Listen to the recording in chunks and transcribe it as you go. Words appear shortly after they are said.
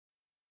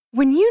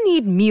When you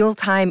need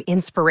mealtime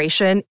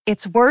inspiration,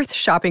 it's worth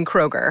shopping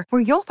Kroger,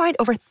 where you'll find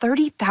over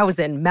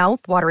 30,000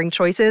 mouth-watering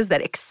choices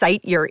that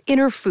excite your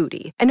inner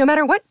foodie. And no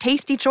matter what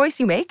tasty choice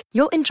you make,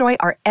 you'll enjoy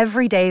our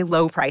everyday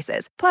low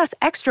prices, plus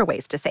extra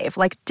ways to save,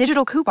 like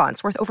digital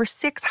coupons worth over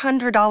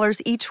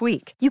 $600 each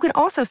week. You can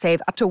also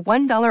save up to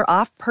 $1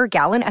 off per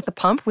gallon at the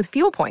pump with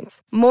fuel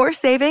points. More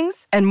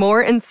savings and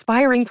more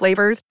inspiring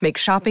flavors make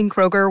shopping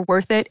Kroger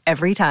worth it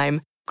every time.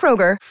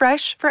 Kroger,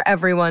 fresh for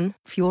everyone.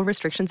 Fuel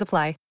restrictions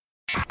apply.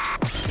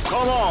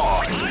 Come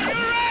on.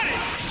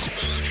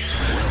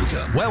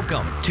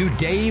 Welcome to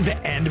Dave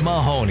and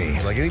Mahoney.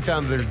 It's like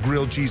anytime there's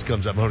grilled cheese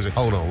comes up, Mahoney's like,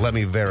 hold on, let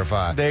me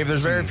verify. Dave,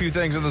 there's very few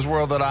things in this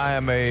world that I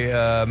am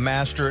a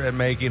master at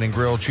making, and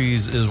grilled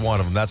cheese is one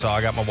of them. That's how I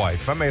got my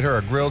wife. I made her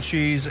a grilled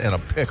cheese and a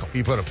pickle.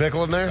 You put a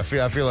pickle in there? I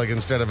feel like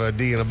instead of a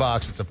D in a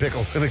box, it's a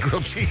pickle and a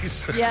grilled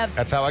cheese. Yep.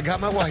 That's how I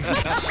got my wife.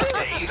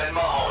 Dave and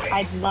Mahoney.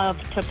 I'd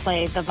love to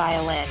play the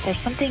violin. There's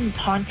something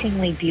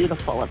hauntingly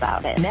beautiful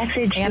about it.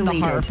 Message And the to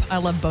harp. leaders. I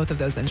love both of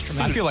those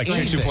instruments. I feel like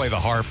chicks who play the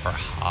harp are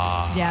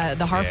hot. Yeah,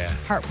 the harp. Yeah.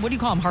 Harp. What do you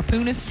call them?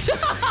 Harpoonists?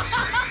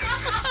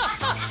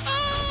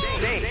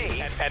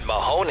 Dave and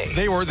Mahoney.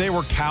 They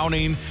were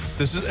counting.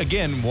 This is,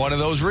 again, one of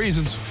those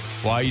reasons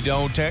why you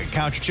don't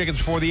count your chickens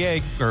before the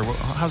egg. Or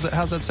how's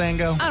that saying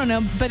go? I don't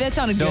know, but it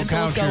sounded Don't good, so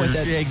count let's go with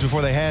your it. eggs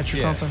before they hatch or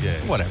Yeah, something? yeah.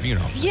 Whatever, you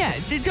know. Yeah,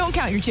 so don't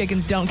count your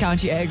chickens, don't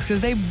count your eggs,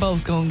 because they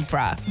both gonna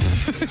fry.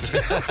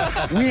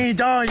 We ain't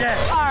done yet.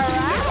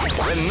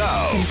 And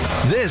now,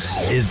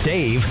 this is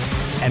Dave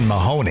and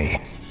Mahoney.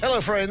 Hello,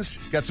 friends.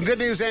 Got some good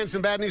news and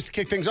some bad news to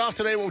kick things off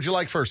today. What would you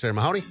like first there,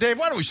 Mahoney? Dave,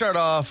 why don't we start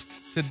off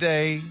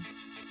today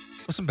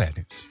with some bad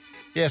news?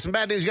 Yeah, some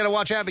bad news. You got to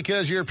watch out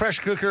because your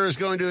pressure cooker is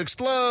going to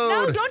explode.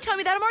 No, don't tell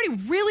me that. I'm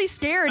already really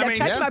scared. I've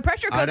touched my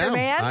pressure I cooker, know,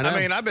 man. I know.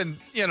 I mean, I've been,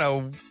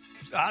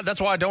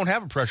 that's why I don't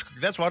have a pressure cooker.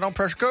 That's why I don't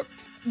pressure cook.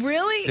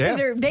 Really?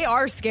 Yeah. They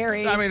are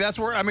scary. I mean, that's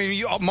where,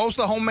 most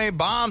of the homemade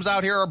bombs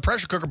out here are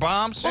pressure cooker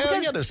bombs.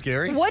 Yeah, they're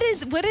scary. What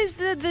is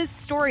this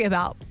story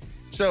about?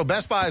 So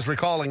Best Buy is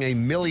recalling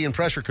 1 million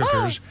pressure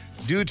cookers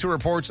due to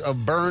reports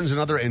of burns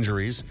and other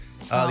injuries.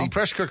 The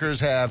pressure cookers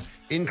have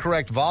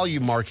incorrect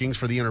volume markings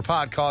for the inner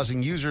pot,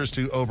 causing users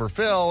to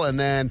overfill, and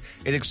then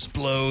it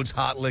explodes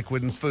hot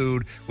liquid and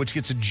food, which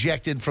gets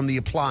ejected from the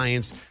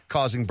appliance,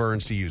 causing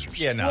burns to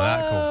users. Yeah, no,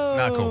 not cool.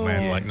 Not cool,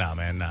 man. Like, nah,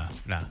 man, nah.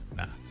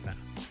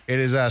 It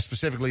is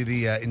specifically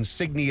the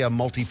Insignia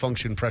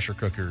multifunction pressure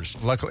cookers.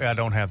 Luckily, I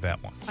don't have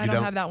that one. I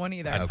don't have that one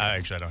either. I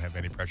actually don't have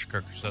any pressure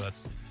cookers, so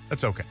that's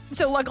okay.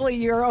 So luckily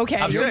you're okay.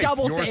 I'm You're safe.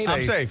 double You're safe.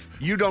 I'm safe.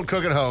 You don't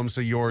cook at home, so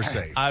you're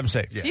safe. I'm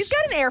safe. Yes. He's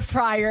got an air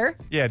fryer.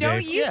 Yeah, don't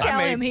Dave. you tell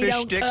I him made he fish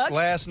don't sticks cook.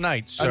 last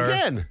night, sir.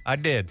 Again? I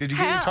did. Did you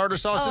get any tartar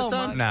sauce this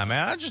time? Nah,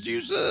 man. I just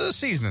use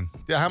seasoning.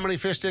 Yeah, how many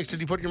fish sticks did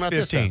you put in your mouth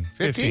 15.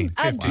 this time? 15?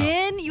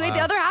 Again? You ate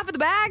the other half of the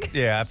bag?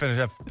 Yeah,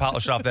 I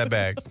polished off that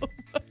bag.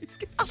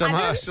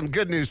 Some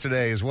good news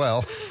today as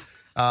well.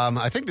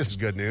 I think this is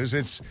good news.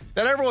 It's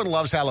that everyone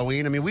loves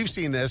Halloween. I mean, we've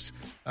seen this,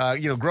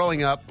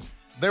 growing up.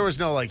 There was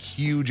no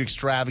huge,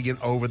 extravagant,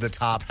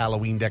 over-the-top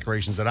Halloween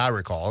decorations that I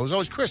recall. It was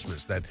always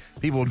Christmas that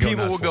people would go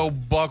nuts for. go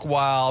buck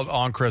wild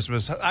on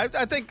Christmas. I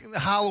think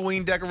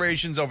Halloween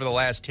decorations over the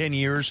last 10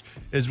 years,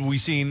 as we've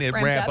seen it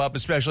ramp up,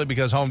 especially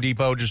because Home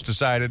Depot just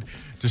decided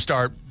to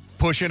start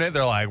pushing it.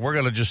 They're like, we're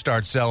going to just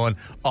start selling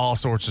all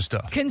sorts of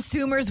stuff.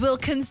 Consumers will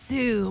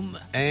consume.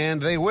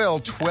 And they will.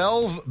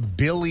 $12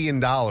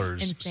 billion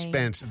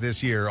spent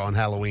this year on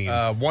Halloween.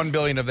 $1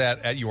 billion of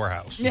that at your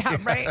house. Yeah,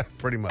 right.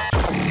 Pretty much.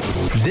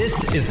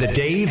 This is the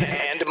Dave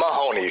and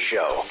Mahoney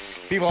Show.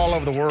 People all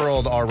over the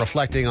world are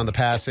reflecting on the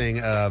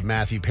passing of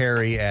Matthew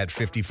Perry at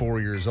 54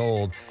 years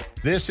old.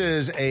 This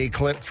is a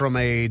clip from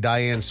a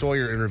Diane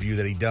Sawyer interview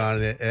that he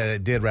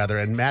did.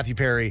 And Matthew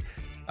Perry,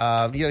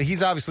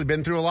 he's obviously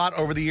been through a lot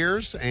over the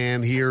years,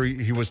 and here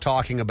he was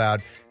talking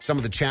about some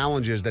of the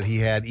challenges that he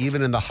had,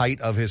 even in the height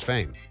of his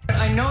fame.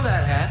 I know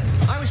that hat.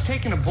 I was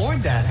taken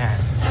aboard that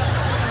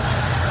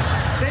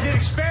hat. They did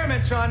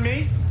experiments on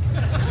me.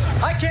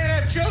 I can't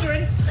have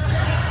children.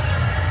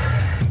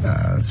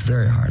 It's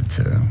very hard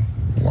to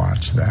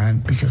watch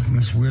that because in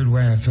this weird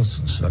way I feel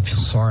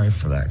sorry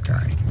for that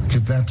guy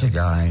because that's a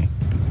guy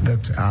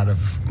that's out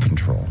of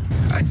control.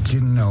 I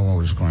didn't know what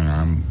was going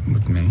on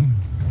with me.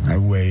 I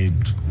weighed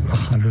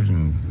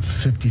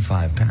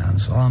 155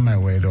 pounds, on my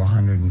way to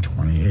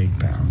 128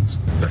 pounds.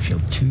 I feel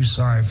too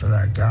sorry for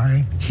that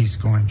guy. He's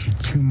going through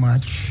too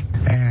much,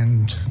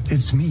 and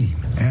it's me.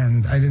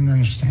 And I didn't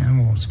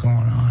understand what was going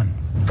on.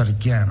 But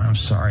again, I'm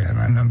sorry, and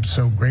I'm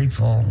so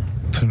grateful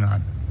to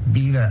not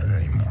be that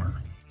anymore.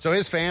 So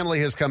his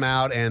family has come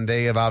out, and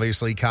they have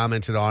obviously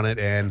commented on it,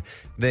 and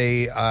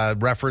they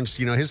referenced,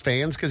 his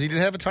fans, because he did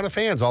have a ton of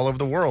fans all over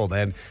the world.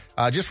 And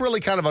just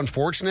really kind of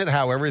unfortunate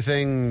how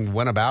everything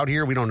went about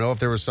here. We don't know if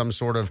there was some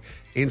sort of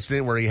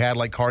incident where he had,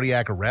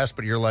 cardiac arrest,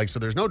 but you're like, so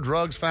there's no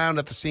drugs found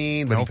at the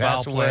scene, but he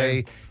passed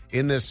away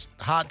in this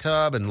hot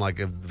tub and,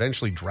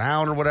 eventually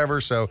drowned or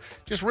whatever. So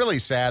just really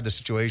sad, the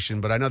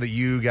situation. But I know that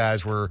you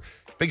guys were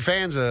big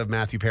fans of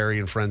Matthew Perry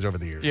and friends over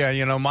the years.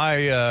 Yeah,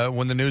 my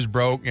when the news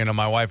broke,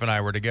 my wife and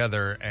I were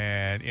together,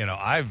 and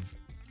I've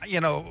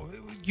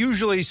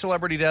usually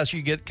celebrity deaths,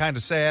 you get kind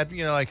of sad,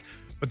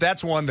 but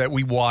that's one that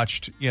we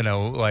watched,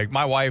 like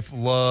my wife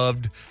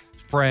loved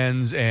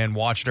Friends and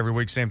watched it every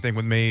week. Same thing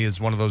with me,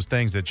 is one of those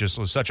things that just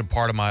was such a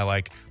part of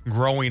my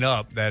growing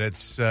up that it's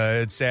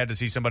sad to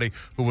see somebody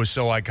who was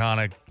so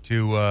iconic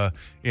to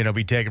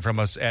be taken from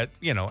us at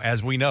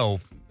as we know,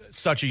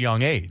 such a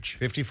young age.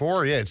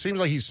 54, yeah. It seems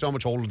like he's so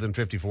much older than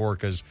 54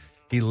 because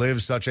he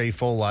lives such a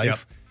full life.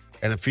 Yep.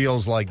 And it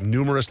feels like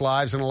numerous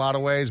lives in a lot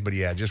of ways. But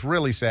yeah, just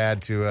really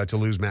sad to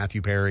lose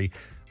Matthew Perry.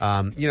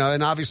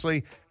 And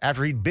obviously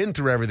after he'd been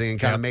through everything and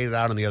kind of made it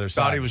out on the other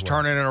side. Thought he was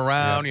turning it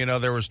around.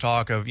 Yep. There was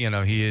talk of,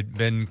 he had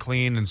been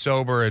clean and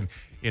sober and,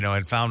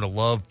 and found a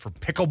love for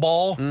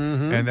pickleball.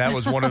 Mm-hmm. And that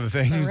was one of the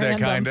things that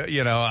kind of,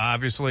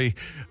 obviously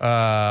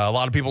a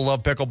lot of people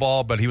love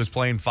pickleball, but he was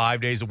playing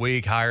 5 days a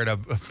week, hired a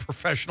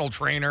professional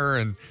trainer,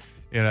 and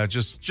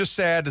just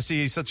sad to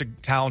see such a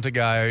talented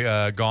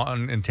guy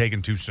gone and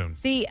taken too soon.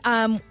 See,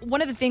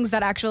 one of the things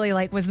that actually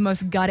was the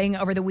most gutting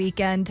over the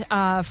weekend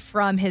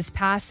from his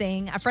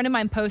passing, a friend of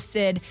mine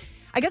posted,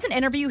 I guess, an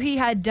interview he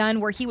had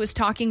done where he was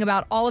talking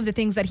about all of the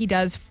things that he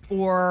does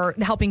for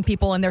helping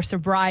people in their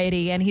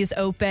sobriety. And he's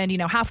opened,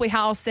 halfway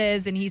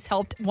houses, and he's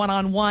helped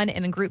one-on-one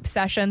and in group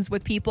sessions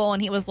with people.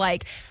 And he was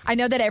like, I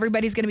know that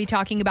everybody's going to be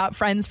talking about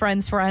friends,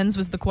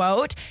 was the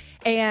quote.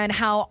 And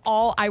how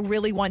all I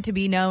really want to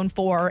be known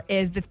for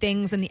is the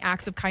things and the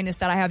acts of kindness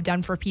that I have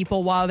done for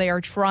people while they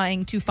are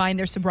trying to find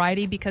their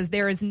sobriety, because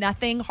there is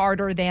nothing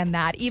harder than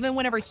that. Even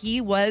whenever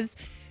he was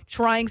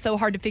trying so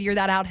hard to figure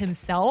that out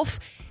himself,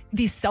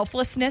 the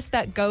selflessness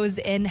that goes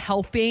in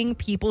helping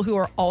people who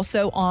are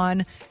also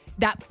on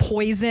that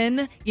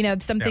poison,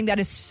 something that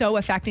is so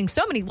affecting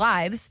so many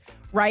lives,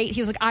 right?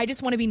 He was like, I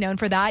just want to be known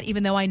for that,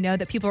 even though I know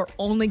that people are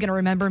only going to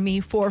remember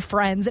me for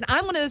Friends. And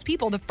I'm one of those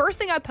people. The first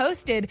thing I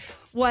posted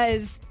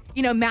was,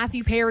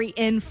 Matthew Perry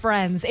in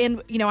Friends.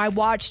 And, I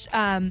watched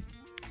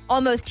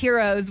Almost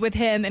Heroes with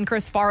him and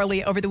Chris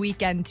Farley over the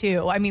weekend,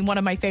 too. I mean, one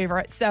of my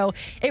favorites. So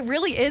it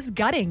really is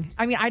gutting.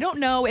 I mean, I don't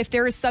know if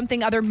there is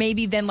something other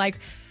maybe than like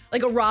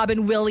a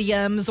Robin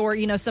Williams or,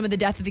 some of the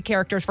death of the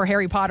characters for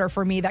Harry Potter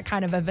for me that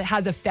kind of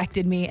has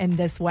affected me in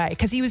this way.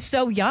 Because he was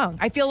so young.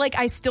 I feel like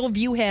I still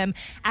view him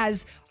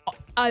as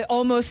an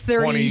almost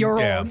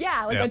 30-year-old.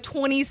 Yeah, a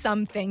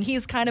 20-something.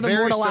 He's kind of very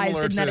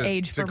immortalized in that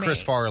age for me. To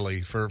Chris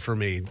Farley for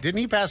me. Didn't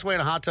he pass away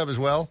in a hot tub as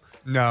well?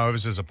 No, it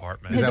was his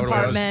apartment. His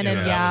apartment, and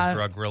it was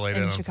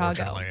drug-related, in Chicago.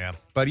 Unfortunately, yeah.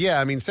 But yeah,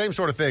 I mean, same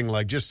sort of thing.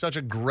 Just such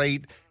a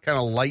great, kind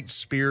of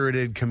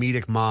light-spirited,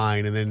 comedic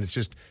mind. And then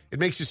it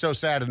makes you so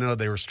sad to know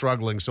they were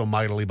struggling so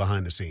mightily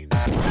behind the scenes.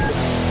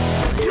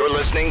 You're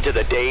listening to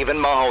The Dave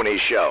and Mahoney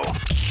Show.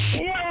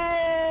 Yay!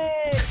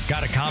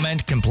 Got a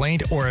comment,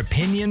 complaint, or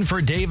opinion for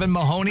Dave and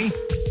Mahoney?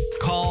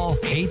 Call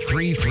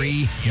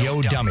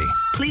 833-YO-DUMMY.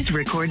 Please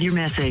record your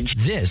message.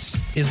 This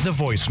is the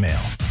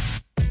voicemail.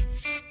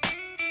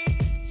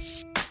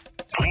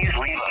 Please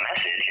leave a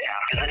message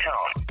after the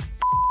tone.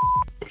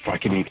 If I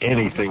can eat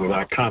anything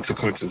without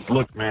consequences,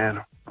 look,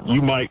 man,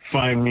 you might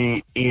find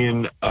me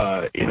in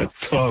a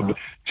tub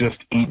just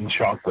eating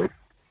chocolate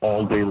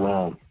all day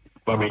long.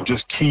 I mean,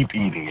 just keep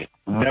eating it.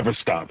 Never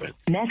stop it.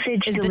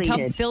 Message Is deleted. the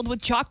tub filled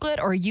with chocolate,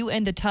 or are you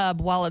in the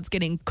tub while it's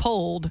getting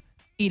cold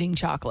eating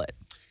chocolate?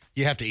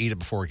 You have to eat it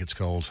before it gets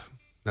cold.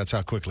 That's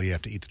how quickly you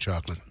have to eat the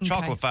chocolate. Okay.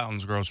 Chocolate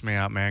fountains gross me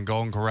out, man.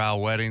 Golden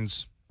Corral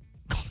weddings.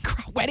 Golden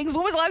Corral weddings?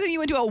 When was the last time you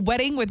went to a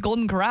wedding with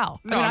Golden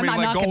Corral? No, I mean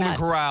like Golden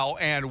Corral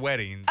and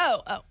weddings.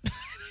 Oh.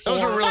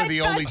 Those are really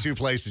the only two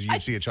places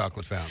you'd see a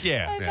chocolate fountain.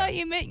 Yeah. I thought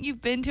you meant you've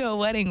been to a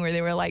wedding where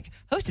they were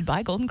hosted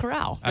by Golden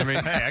Corral. I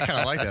mean, hey, I kind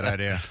of like that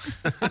idea.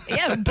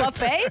 Yeah,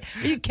 buffet?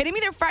 Are you kidding me?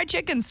 Their fried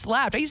chicken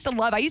slapped. I used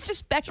to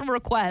special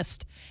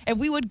request if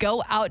we would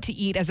go out to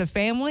eat as a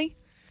family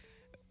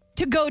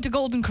to go to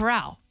Golden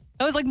Corral.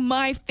 That was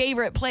my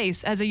favorite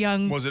place as a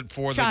young child. Was it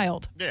for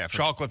the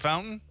chocolate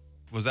fountain?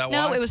 Was that why?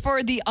 No, it was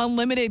for the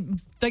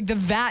unlimited, the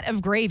vat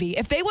of gravy.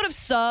 If they would have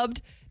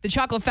subbed the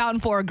chocolate fountain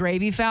for a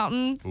gravy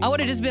fountain, I would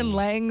have just been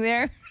laying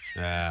there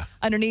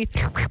underneath.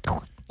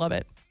 Love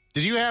it.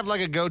 Did you have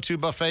a go-to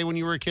buffet when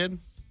you were a kid?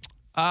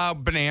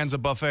 Bonanza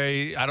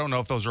buffet. I don't know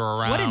if those are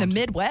around. What, in the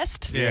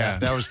Midwest? Yeah,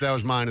 that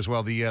was mine as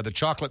well. The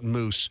chocolate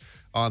mousse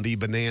on the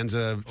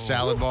Bonanza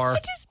salad bar.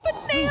 What is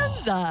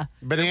Bonanza?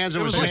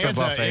 Bonanza was just a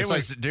buffet.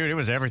 It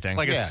was everything.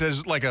 Like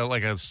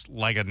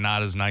a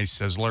not as nice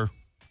Sizzler.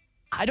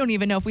 I don't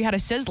even know if we had a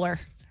Sizzler.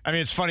 I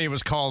mean, it's funny. It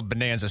was called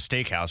Bonanza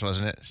Steakhouse,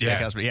 wasn't it?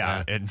 Steakhouse,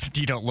 yeah. And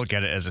you don't look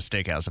at it as a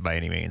steakhouse by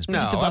any means. No,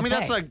 I mean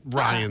that's like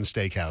Ryan's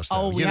Steakhouse. Though.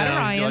 Oh, we had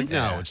Ryan's.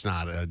 No, it's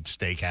not a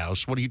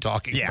steakhouse. What are you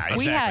talking about?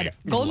 Exactly. We had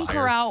Golden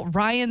Corral,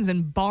 Ryan's,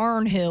 and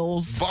Barn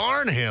Hills.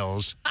 Barn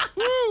Hills.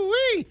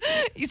 Woo-wee.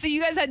 You see,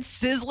 you guys had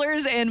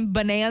Sizzlers and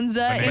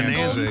Bonanza in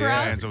Golden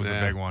Corral. Bonanza was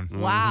the big one.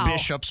 Wow.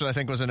 Bishop's, I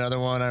think, was another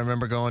one I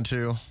remember going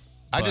to.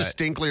 I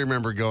distinctly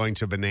remember going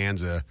to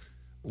Bonanza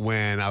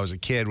when I was a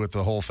kid with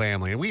the whole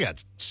family, and we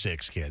got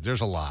 6 kids. There's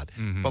a lot.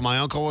 Mm-hmm. But my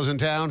uncle was in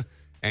town,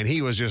 and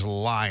he was just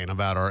lying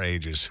about our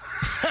ages.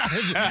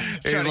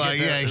 He was like,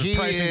 yeah, he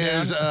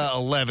is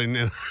 11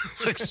 and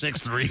like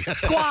 6'3".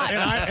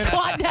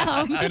 Squat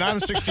down. And I'm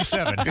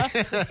 67. Please leave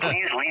a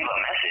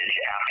message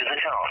after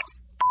the tone.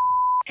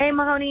 Hey,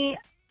 Mahoney,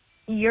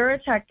 you're a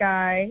tech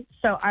guy,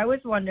 so I was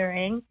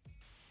wondering,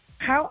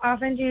 how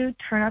often do you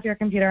turn off your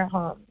computer at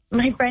home?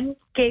 My friend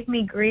gave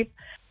me grief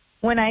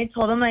when I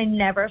told him I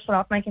never shut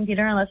off my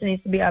computer unless it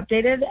needs to be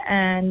updated,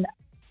 and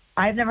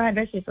I've never had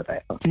issues with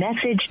it.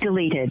 Message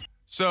deleted.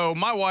 So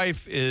my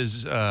wife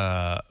is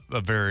a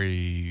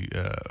very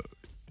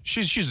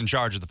she's in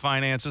charge of the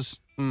finances,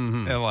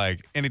 and like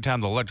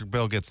anytime the electric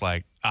bill gets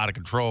like out of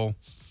control,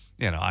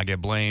 I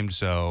get blamed.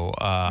 So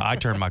I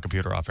turn my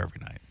computer off every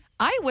night.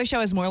 I wish I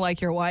was more like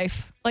your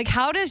wife. Like,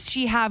 how does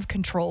she have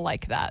control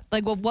like that?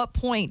 Like, at what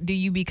point do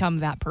you become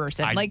that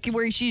person? Like,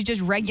 where she's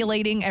just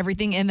regulating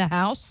everything in the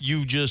house?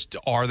 You just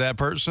are that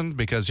person,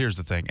 because here's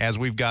the thing. As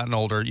we've gotten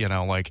older,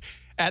 like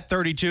at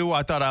 32,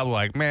 I thought I was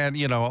like, man,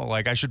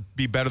 like I should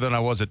be better than I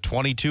was at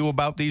 22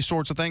 about these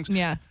sorts of things.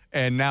 Yeah.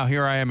 And now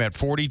here I am at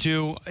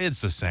 42. It's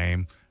the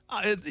same.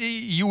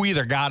 You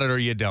either got it or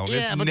you don't. Yeah,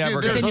 it's but never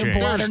dude, going to change.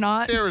 blood or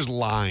not? There's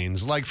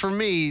lines. Like for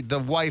me, the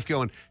wife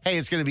going, hey,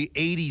 it's going to be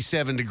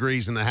 87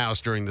 degrees in the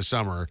house during the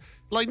summer.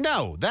 Like,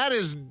 no, that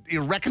is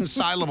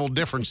irreconcilable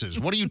differences.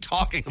 What are you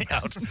talking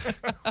about?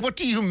 What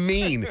do you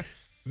mean?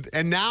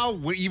 And now,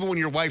 even when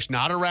your wife's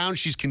not around,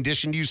 she's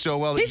conditioned you so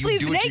well that He you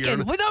sleeps do it to naked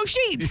your with no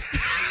sheets.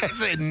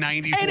 It's at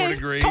 94 and is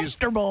degrees.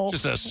 comfortable.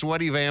 Just a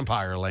sweaty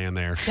vampire laying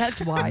there.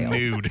 That's wild.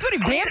 Nude. Sweaty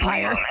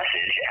vampire.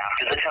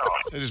 After the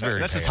tone. It is very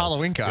That's his pale.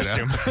 Halloween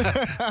costume.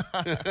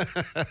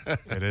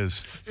 It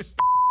is.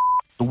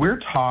 We're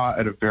taught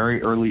at a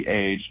very early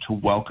age to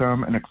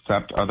welcome and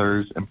accept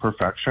others'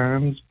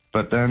 imperfections,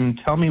 but then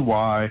tell me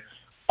why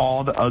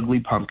all the ugly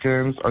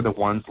pumpkins are the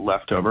ones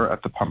left over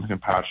at the pumpkin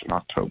patch in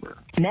October.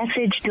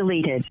 Message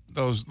deleted.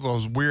 Those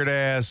weird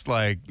ass,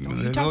 like,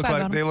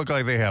 they look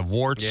like they have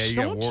warts. Yeah, you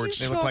got warts.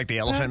 They look like the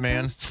Elephant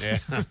Man. Yeah.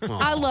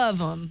 I love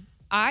them.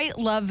 I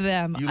love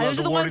them. You love Those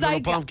the are the ones warty I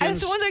little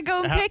pumpkins? Those are the ones I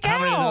go and pick How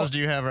out. many of those do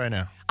you have right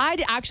now? I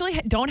actually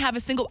don't have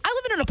a single. I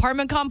live in an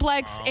apartment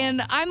complex,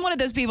 and I'm one of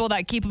those people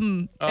that keep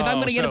them. If I'm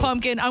going to get a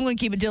pumpkin, I'm going to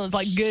keep it till it's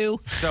like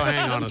goo. So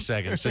hang on a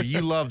second. So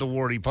you love the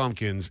warty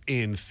pumpkins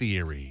in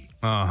theory.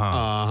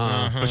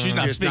 But she's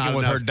not Just speaking not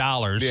with enough- her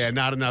dollars. Yeah,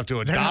 not enough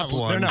to adopt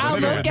one. they're not I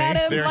look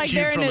at them like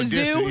cute they're in from a zoo.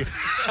 distance.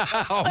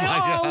 Oh, my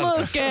God.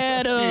 Look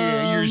at them.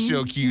 Yeah, you're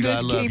so cute.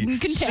 Just I love keep you. them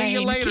contained. See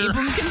you later. Keep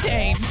them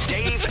contained.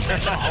 Dave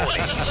and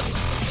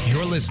Mahoney.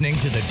 You're listening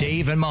to the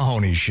Dave and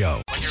Mahoney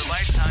Show. When your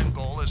lifetime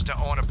goal is to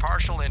own a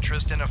partial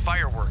interest in a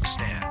fireworks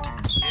stand,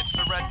 it's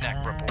the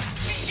Redneck Report.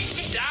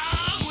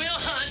 Dog will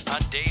hunt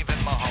on Dave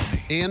and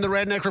Mahoney. In the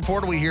Redneck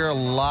Report, we hear a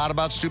lot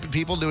about stupid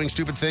people doing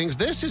stupid things.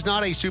 This is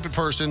not a stupid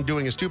person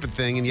doing a stupid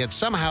thing, and yet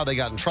somehow they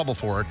got in trouble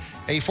for it.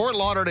 A Fort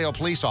Lauderdale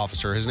police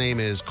officer, his name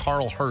is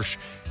Carl Hirsch,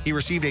 he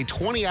received a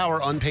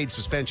 20-hour unpaid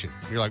suspension.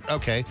 You're like,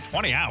 okay.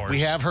 20 hours? We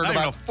have heard Not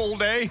about even a full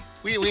day?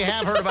 We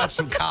have heard about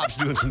some cops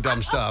doing some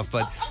dumb stuff,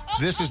 but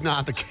this is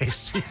not the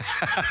case.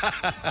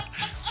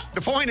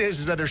 The point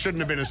is that there shouldn't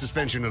have been a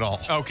suspension at all.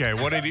 Okay,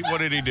 what did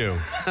he do?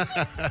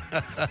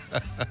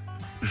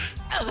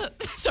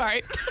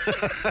 Sorry.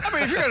 I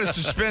mean, if you're going to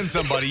suspend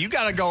somebody, you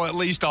got to go at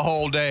least a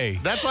whole day.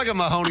 That's like a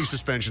Mahoney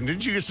suspension.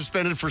 Didn't you get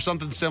suspended for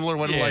something similar?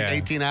 Like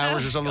 18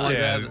 hours or something like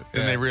that?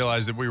 And they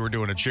realized that we were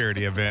doing a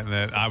charity event and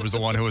that I was the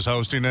one who was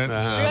hosting it. You're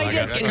like,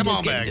 just kidding, come just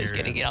on kidding, back just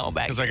here. kidding, get on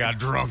back. Because I got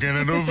drunk in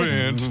an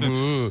event.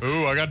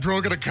 Ooh, I got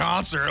drunk at a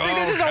concert. Like,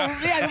 this is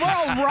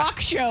we're a rock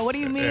show. What do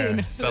you mean?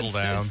 Yeah, settle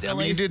That's down. So I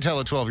mean, you did tell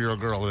a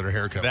 12-year-old girl that her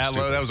haircut was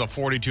stupid. That was a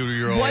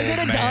 42-year-old Was it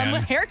a man.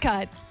 dumb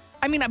haircut?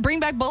 I mean, bring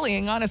back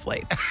bullying,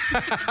 honestly.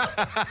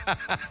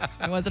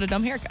 Was it a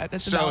dumb haircut?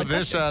 That's a So valid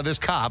question. this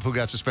cop who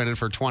got suspended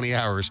for 20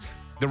 hours,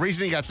 the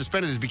reason he got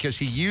suspended is because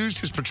he used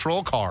his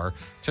patrol car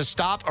to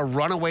stop a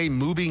runaway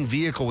moving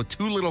vehicle with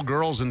two little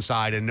girls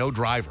inside and no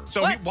driver.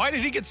 So why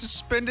did he get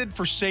suspended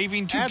for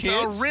saving two That's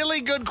kids? a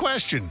really good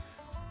question.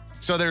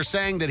 So they're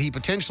saying that he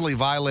potentially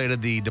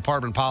violated the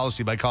department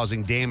policy by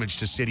causing damage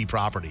to city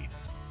property.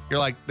 You're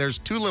like, there's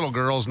two little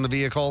girls in the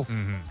vehicle.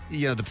 Mm-hmm.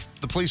 You know,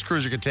 the police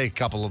cruiser could take a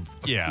couple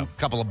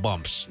of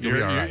bumps. You'll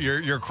be all right.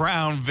 Your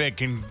Crown Vic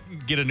can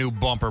get a new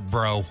bumper,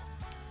 bro.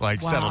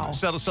 Like, Wow.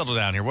 settle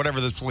down here.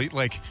 Whatever this police,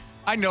 like,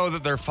 I know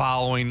that they're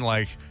following,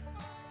 like,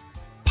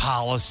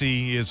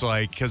 policy is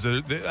like, because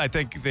I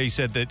think they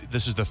said that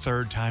this is the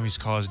third time he's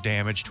caused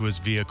damage to his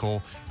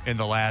vehicle in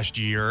the last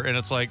year. And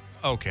it's like,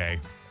 okay.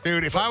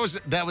 Dude, if I was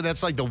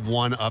that's like the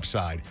one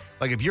upside.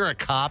 Like if you're a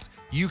cop,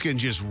 you can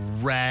just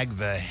rag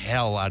the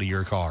hell out of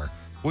your car.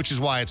 Which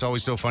is why it's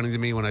always so funny to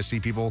me when I see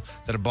people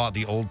that have bought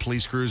the old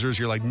police cruisers.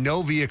 You're like,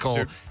 no vehicle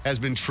has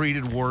been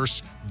treated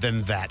worse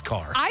than that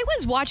car. I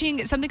was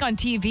watching something on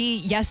TV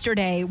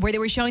yesterday where they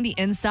were showing the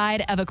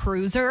inside of a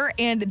cruiser,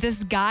 and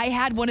this guy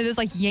had one of those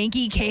like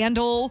Yankee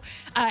Candle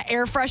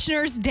air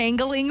fresheners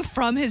dangling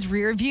from his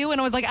rear view.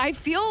 And I was like, I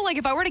feel like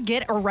if I were to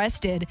get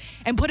arrested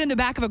and put in the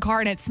back of a car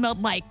and it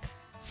smelled like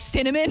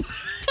cinnamon,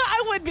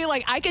 I would be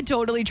like, I could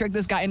totally trick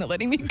this guy into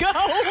letting me go.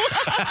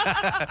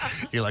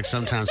 You're like,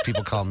 sometimes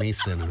people call me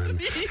cinnamon.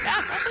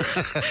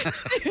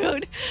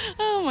 Dude.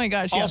 Oh my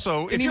gosh. Yeah.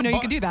 Also, didn't even know you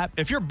could do that.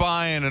 If you're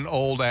buying an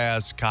old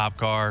ass cop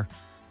car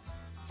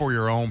for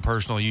your own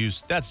personal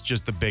use, that's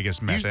just the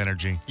biggest meth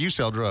energy. You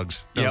sell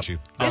drugs, don't you?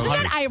 Isn't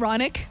that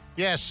ironic?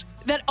 Yes.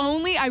 That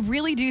I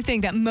really do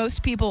think that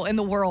most people in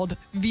the world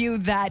view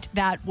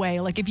that way.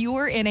 Like if you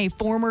were in a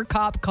former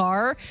cop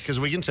car. Because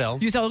we can tell.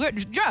 You sell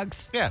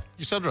drugs. Yeah,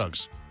 you sell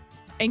drugs.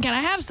 And can I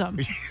have some?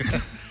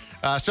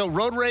 So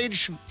road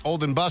rage,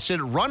 old and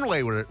busted,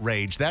 runway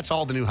rage, that's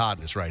all the new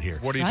hotness right here.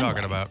 What are you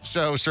talking about?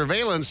 So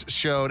surveillance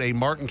showed a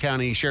Martin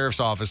County Sheriff's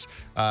Office,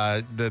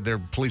 their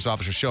police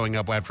officer showing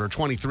up after a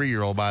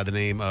 23-year-old by the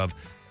name of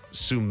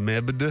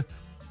Sumebh.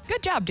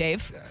 Good job,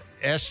 Dave.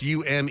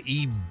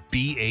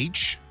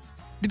 Sumebh.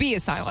 The B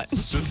is silent.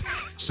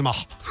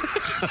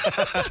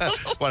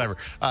 Whatever.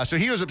 So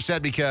he was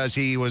upset because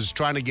he was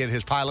trying to get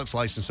his pilot's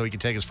license so he could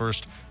take his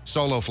first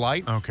solo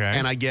flight. Okay.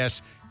 And I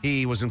guess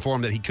he was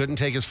informed that he couldn't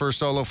take his first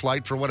solo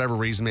flight for whatever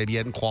reason. Maybe he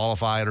hadn't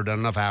qualified or done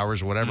enough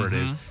hours or whatever it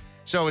is.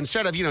 So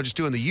instead of, just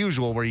doing the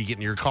usual where you get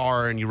in your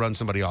car and you run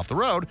somebody off the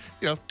road,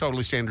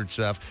 totally standard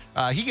stuff,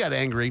 he got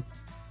angry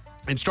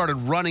and started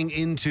running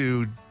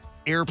into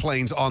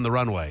airplanes on the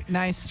runway.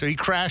 Nice. So he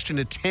crashed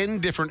into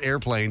 10 different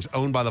airplanes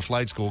owned by the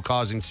flight school,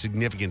 causing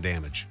significant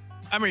damage.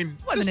 I mean,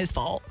 it wasn't his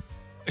fault.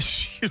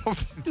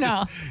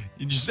 No.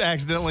 You just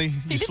accidentally.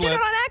 He just did it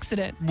on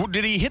accident.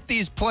 Did he hit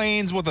these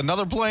planes with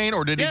another plane,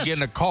 or did he get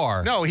in a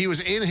car? No, he was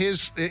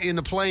in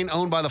the plane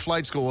owned by the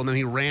flight school, and then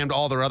he rammed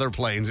all their other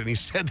planes, and he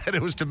said that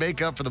it was to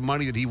make up for the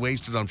money that he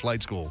wasted on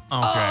flight school.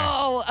 Okay.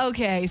 Oh,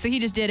 okay. So he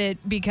just did it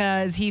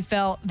because he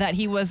felt that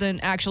he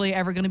wasn't actually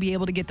ever going to be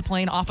able to get the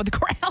plane off of the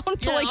ground.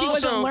 Yeah, he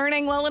wasn't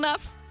learning well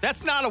enough.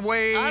 That's not a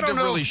way to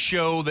really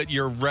show that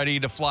you're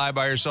ready to fly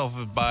by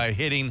yourself by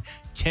hitting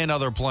 10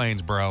 other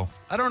planes, bro.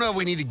 I don't know if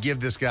we need to give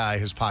this guy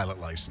his pilot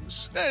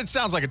license. It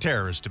sounds like a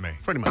terrorist to me.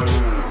 Pretty much.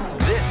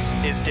 This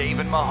is Dave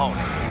and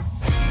Mahoney.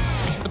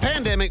 The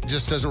pandemic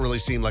just doesn't really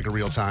seem like a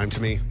real time to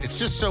me. It's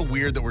just so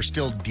weird that we're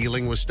still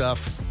dealing with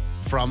stuff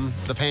from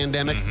the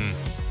pandemic.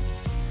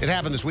 It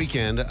happened this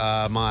weekend.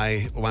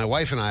 My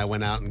wife and I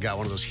went out and got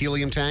one of those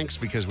helium tanks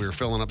because we were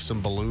filling up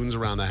some balloons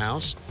around the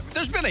house.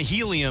 There's been a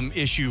helium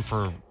issue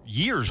for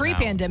years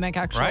Pre-pandemic,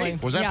 now. actually.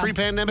 Right? Was that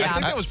pre-pandemic? I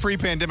think that was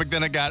pre-pandemic.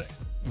 Then it got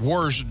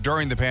worse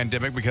during the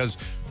pandemic because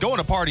going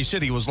to Party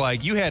City was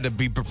like you had to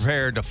be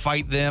prepared to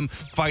fight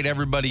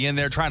everybody in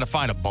there, trying to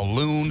find a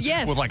balloon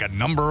with like a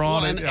number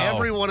on it. And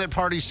everyone at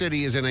Party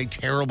City is in a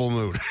terrible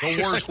mood.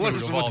 The worst mood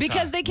of all time.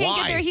 Because they can't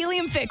get their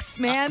helium fix,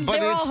 man.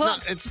 But They're it's all not.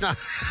 hooked. It's not.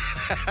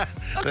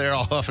 They're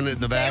all huffing it in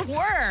the back. They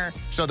were.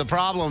 So the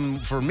problem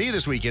for me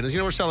this weekend is,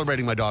 we're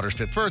celebrating my daughter's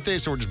 5th birthday,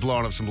 so we're just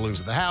blowing up some balloons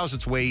at the house.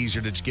 It's way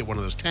easier to just get one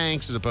of those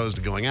tanks as opposed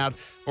to going out.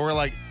 But we're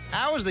like,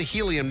 how is the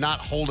helium not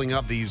holding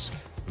up these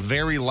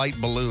very light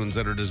balloons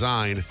that are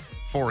designed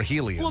for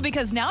helium? Well,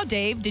 because now,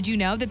 Dave, did you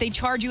know that they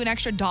charge you an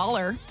extra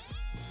 $1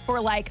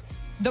 for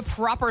the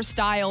proper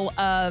style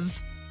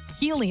of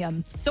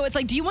helium? So it's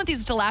like, do you want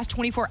these to last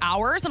 24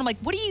 hours? And I'm like,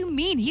 what do you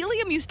mean?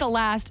 Helium used to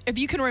last, if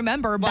you can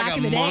remember, back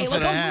in the day,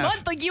 like a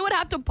month. Like you would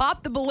have to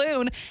pop the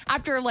balloon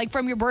after,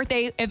 from your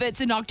birthday, if it's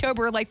in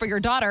October, for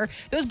your daughter.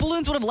 Those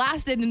balloons would have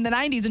lasted in the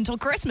 90s until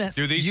Christmas.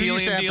 Do these you helium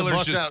used to have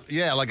dealers to bust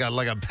out,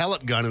 like a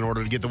pellet gun in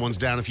order to get the ones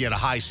down if you had a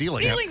high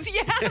ceiling. Ceilings,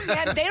 yeah,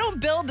 man. They don't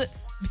build.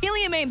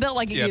 Helium ain't built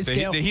like it used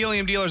to. The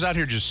helium dealers out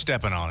here just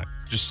stepping on it.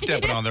 Just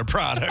stepping on their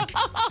product.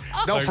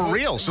 No, for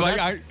real. So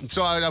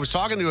I was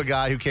talking to a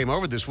guy who came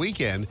over this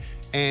weekend,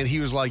 and he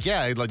was like,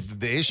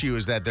 the issue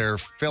is that they're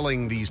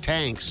filling these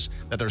tanks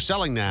that they're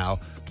selling now,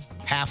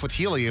 half with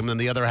helium and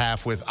the other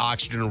half with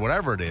oxygen or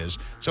whatever it is.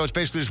 So it's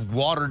basically just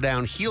watered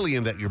down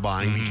helium that you're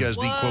buying because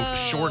the, quote,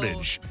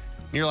 shortage.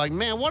 And you're like,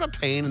 man, what a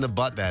pain in the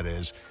butt that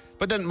is.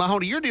 But then,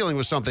 Mahoney, you're dealing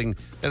with something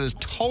that is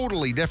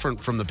totally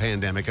different from the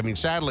pandemic. I mean,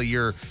 sadly,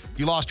 you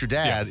lost your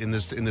dad in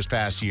this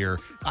past year.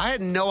 I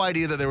had no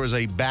idea that there was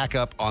a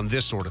backup on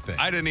this sort of thing.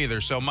 I didn't either.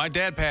 So my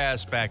dad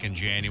passed back in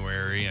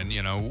January, and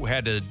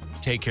had to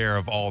take care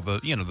of all the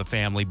the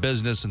family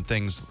business and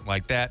things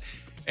like that.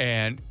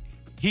 And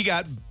he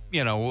got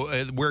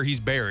where he's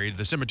buried,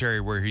 the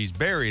cemetery where he's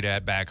buried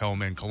at back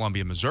home in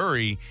Columbia,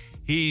 Missouri.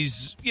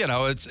 He's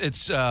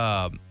it's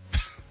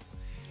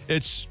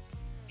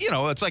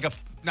like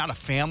not a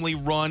family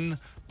run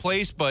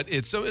place, but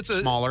it's a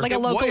smaller, like a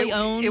locally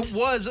owned. It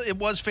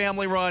was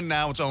family run.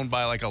 Now it's owned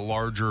by like a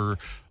larger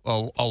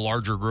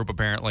group.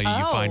 Apparently,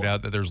 you find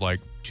out that there's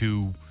like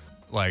 2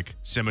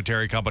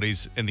 cemetery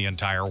companies in the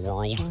entire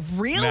world.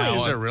 Really? Now,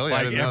 is it really?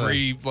 I didn't know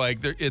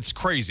that. It's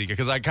crazy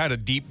because I kind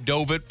of deep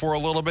dove it for a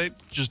little bit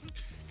just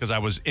because I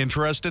was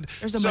interested.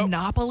 There's a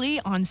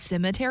monopoly on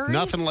cemeteries?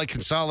 Nothing like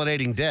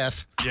consolidating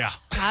death. Yeah.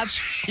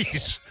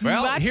 That's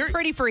that's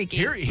pretty freaky.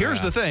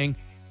 Here's the thing.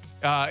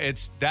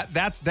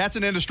 That's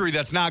an industry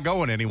that's not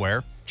going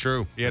anywhere.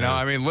 True. You know,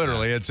 I mean,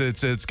 literally,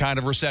 it's kind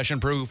of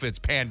recession-proof. It's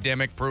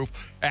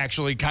pandemic-proof.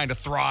 Actually kind of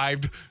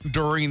thrived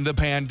during the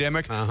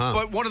pandemic.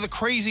 But one of the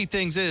crazy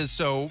things is,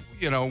 so,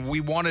 you know, we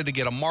wanted to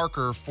get a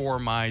marker for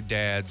my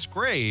dad's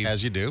grave.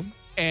 As you do.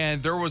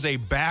 And there was a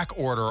back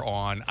order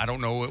on, I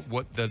don't know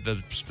what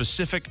the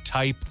specific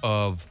type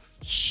of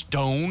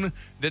stone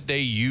that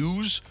they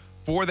use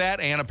for that.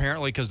 And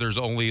apparently because there's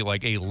only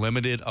like a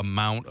limited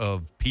amount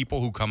of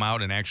people who come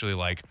out and actually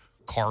like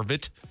carve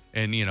it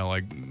and, you know,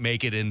 like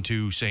make it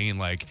into saying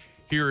like,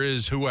 here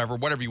is whoever,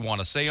 whatever you want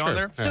to say on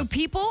there. So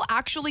people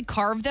actually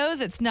carve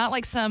those? It's not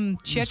like some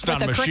chick It's with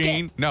not a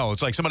machine. cricket? No,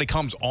 it's like somebody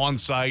comes on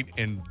site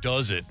and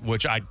does it,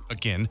 which I,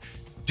 again,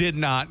 did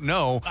not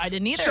know. I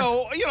didn't either.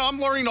 So, you know, I'm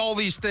learning all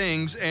these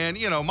things, and,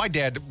 you know, my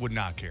dad would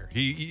not care.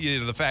 He you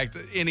know, the fact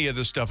that any of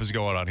this stuff is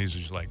going on, he's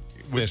just like,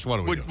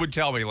 would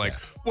tell me, like,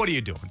 what are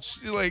you doing?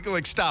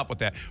 Like, stop with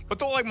that. But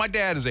though, like, my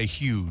dad is a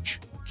huge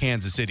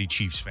Kansas City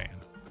Chiefs fan.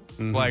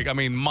 Like, I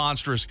mean,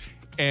 monstrous.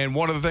 And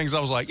one of the things I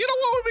was like, you know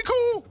what would be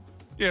cool?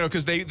 You know,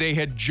 because they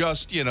had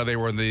just, you know, they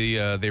were in the you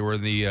know,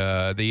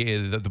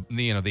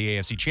 the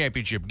AFC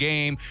Championship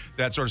game,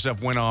 that sort of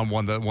stuff went on,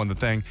 won the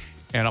thing,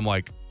 and I'm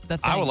like,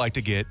 I would like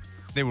to get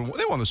they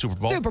won the Super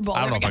Bowl. Super Bowl.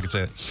 I don't know if I could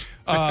say it.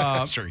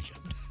 Sure you can.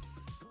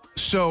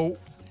 So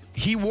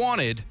he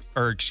wanted,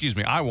 or excuse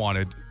me, I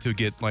wanted to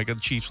get like a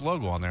Chiefs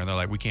logo on there, and they're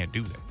like, we can't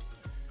do that.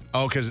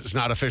 Oh, because it's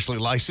not officially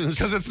licensed?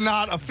 Because it's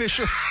not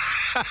official.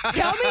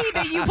 Tell me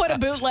that you put a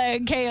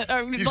bootleg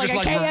or You like just a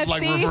KFC.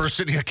 like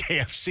reverse it to a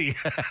KFC.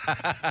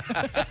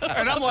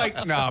 And I'm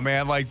like, nah,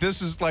 man, like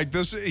this is like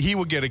this. He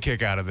would get a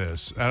kick out of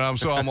this. And I'm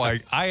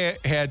like, I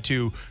had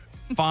to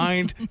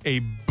find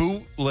a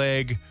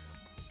bootleg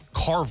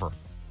carver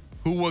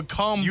who would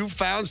come. You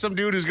found some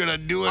dude who's going to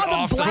do it On the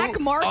off black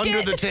market?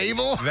 under the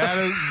table? That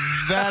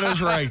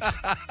is right.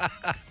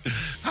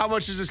 How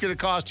much is this going to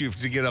cost you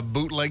to get a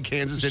bootleg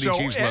Kansas City So,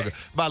 Chiefs logo?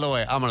 By the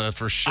way, I'm going to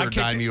for sure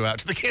dime you out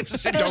to the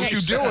Kansas City Don't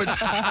Chiefs. you do it.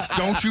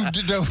 Don't you.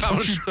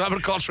 I'm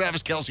going to call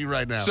Travis Kelce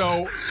right now.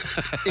 So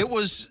it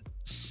was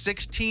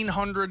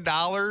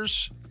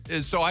 $1,600.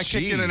 So I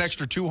kicked in an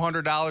extra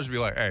 $200 to be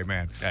like, hey,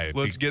 man,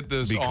 let's get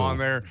this on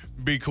there.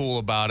 Be cool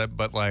about it.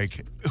 But,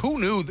 like, who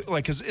knew?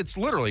 Like, because it's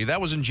literally, that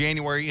was in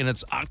January and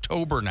it's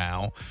October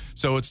now.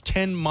 So it's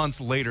 10 months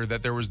later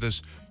that there was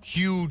this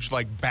huge,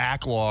 like,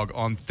 backlog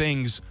on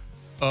things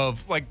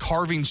of, like,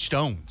 carving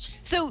stones.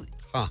 So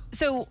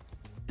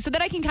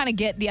that I can kind of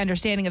get the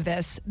understanding of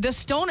this, the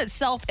stone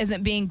itself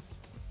isn't being.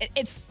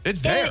 It's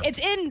there. It's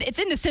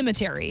in the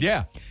cemetery.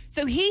 Yeah.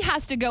 So he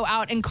has to go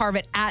out and carve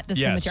it at the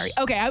cemetery.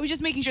 Okay, I was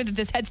just making sure that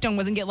this headstone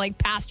wasn't get like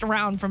passed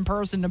around from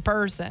person to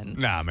person.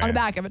 Nah, man. On the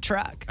back of a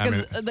truck,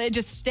 because it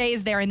just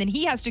stays there, and then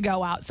he has to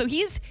go out. So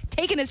he's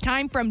taken his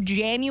time from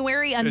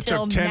January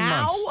until it took 10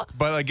 now. months.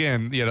 But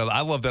again, you know,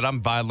 I love that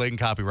I'm violating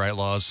copyright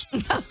laws.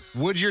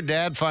 Would your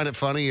dad find it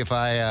funny if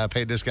I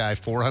paid this guy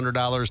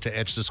 $400 to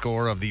etch the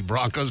score of the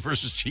Broncos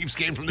versus Chiefs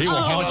game from the He will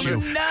haunt you.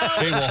 No.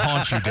 They will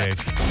haunt you,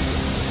 Dave.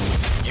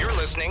 You're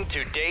listening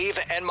to Dave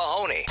and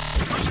Mahoney.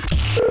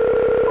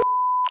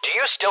 Do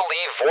you still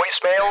leave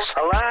voicemails?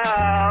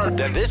 Hello?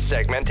 Then this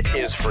segment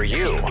is for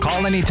you.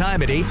 Call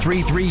anytime at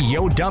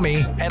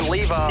 833-YO-DUMMY. And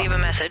leave a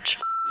message.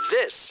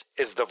 This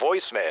is the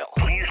voicemail.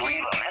 Please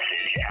leave a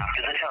message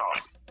after the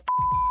tone.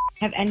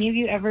 Have any of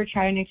you ever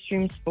tried an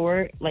extreme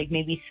sport, like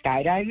maybe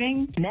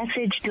skydiving?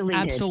 Message deleted.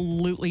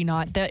 Absolutely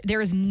not.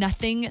 There is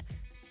nothing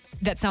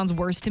that sounds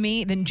worse to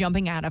me than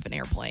jumping out of an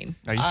airplane.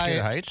 Are you scared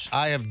of heights?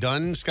 I have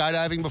done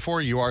skydiving before.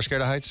 You are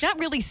scared of heights? Not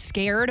really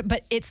scared,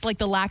 but it's like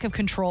the lack of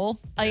control.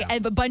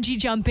 Bungee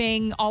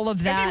jumping, all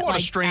of that. Maybe you want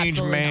like, a strange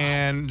absolutely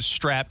man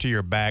strapped to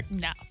your back.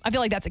 not. No, I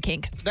feel like that's a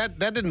kink. That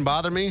didn't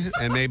bother me,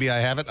 and maybe I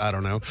have it. I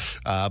don't know.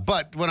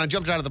 But when I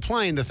jumped out of the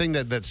plane, the thing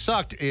that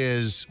sucked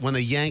is when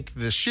they yank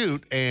the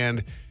chute,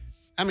 and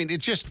I mean,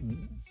 it just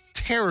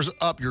tears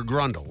up your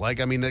grundle.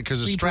 Like, I mean, because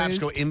the straps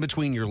go in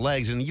between your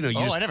legs, and you know,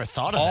 I never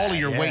thought of all that. of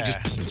your weight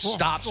Yeah. just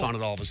stops on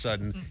it all of a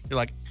sudden. You're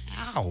like,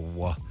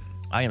 ow.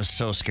 I am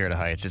so scared of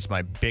heights. It's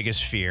my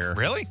biggest fear.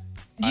 Really?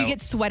 Do you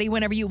get sweaty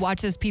whenever you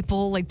watch those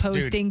people like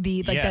posting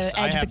Dude, the yes,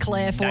 edge of the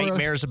cliff? I have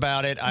nightmares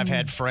about it. I've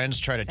had Mhm. friends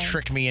try to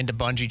trick me into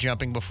bungee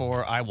jumping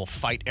before. I will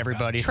fight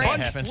everybody if that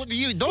happens. What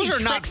do those You are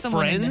trick not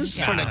someone into- friends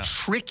Yeah. trying to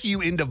trick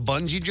you into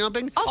bungee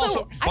jumping.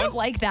 Also, I don't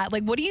like that.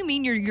 Like, what do you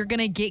mean you're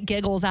gonna get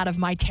giggles out of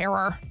my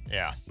terror?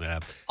 Yeah.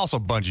 Also,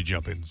 bungee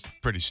jumping's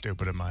pretty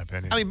stupid in my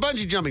opinion. I mean,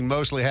 bungee jumping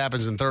mostly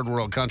happens in third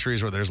world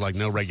countries where there's like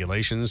no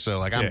regulations. So,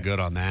 like, I'm good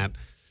on that.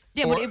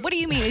 Yeah, what do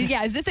you mean?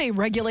 Yeah, is this a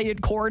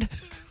regulated cord?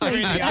 I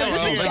mean, I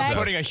don't think so.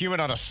 putting a human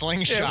on a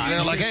slingshot.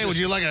 They're like, hey, would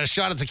you like a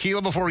shot of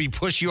tequila before we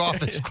push you off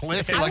this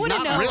cliff? You're I like, wanna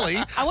not know, really.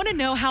 I want to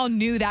know how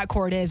new that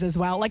cord is as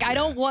well. Like, I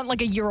don't want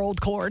like a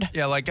year-old cord.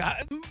 Yeah, like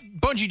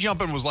bungee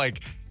jumping was like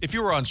if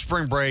you were on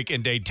spring break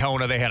in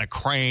Daytona, they had a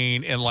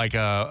crane in like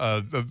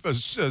a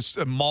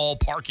mall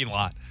parking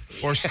lot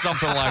or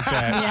something like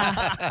that.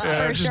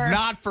 Yeah, for just sure.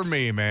 not for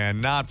me,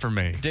 man. Not for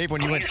me. Dave,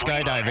 when you went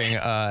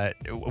skydiving,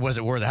 was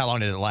it worth it? How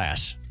long did it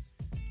last?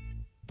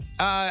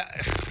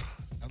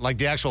 Like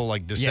the actual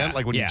like descent, Yeah,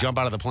 like when you yeah. jump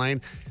out of the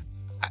plane.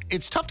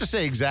 It's tough to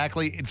say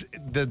exactly.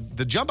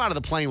 The jump out of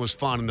the plane was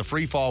fun, and the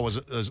free fall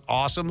was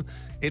awesome.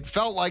 It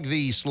felt like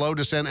the slow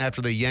descent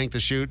after they yanked the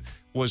chute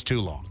was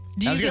too long.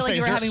 Do you feel like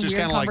you were having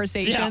weird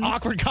conversations?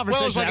 Awkward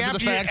conversations. Well, it's like after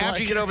the fact.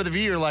 After you get over the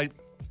view, you're like,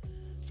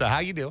 so how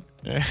you doing?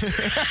 Really?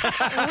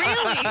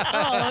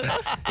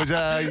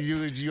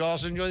 You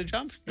also enjoy the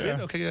jump?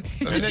 Yeah. Okay, good.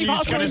 And then you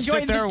just kind of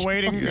sit there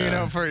waiting,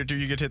 for do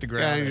you get to hit the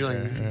ground?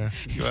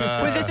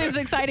 Was this as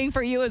exciting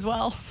for you as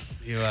well?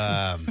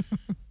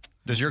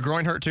 Does your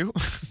groin hurt too?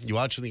 You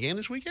watching the game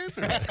this weekend?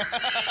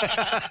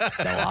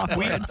 So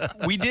awkward.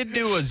 We did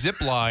do a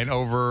zip line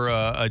over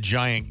a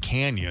giant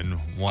canyon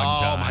one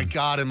time. Oh my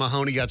God! And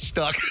Mahoney got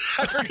stuck.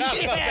 I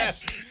forgot about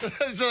that.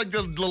 It's like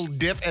the little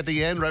dip at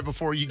the end right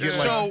before you get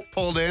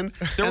pulled in.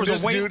 There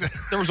was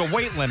a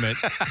weight limit.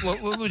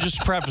 Let me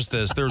just preface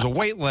this. There's a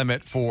weight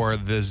limit for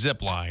the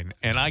zip line,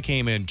 and I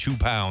came in 2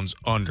 pounds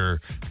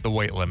under the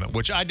weight limit,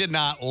 which I did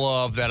not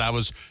love that I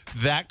was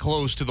that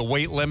close to the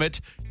weight limit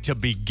to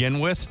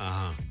begin with.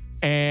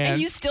 And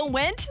you still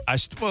went?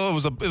 it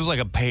was like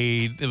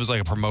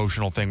a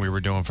promotional thing we were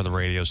doing for the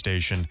radio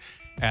station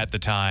at the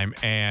time.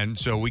 And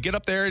so we get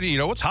up there and,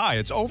 it's high.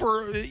 It's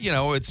over,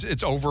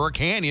 it's over a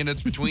canyon.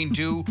 It's between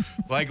two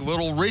like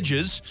little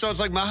ridges. So it's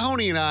like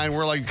Mahoney and I,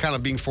 we're like kind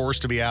of being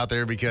forced to be out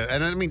there because,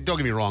 and I mean, don't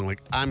get me wrong,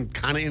 like I'm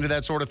kind of into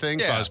that sort of thing,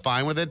 so I was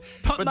fine with it.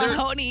 But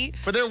Mahoney.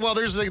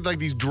 There's like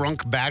these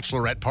drunk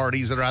bachelorette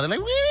parties that are out there like,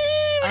 woo,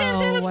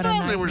 what a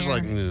and we're just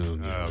like,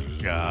 oh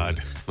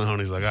God.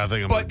 Mahoney's like, I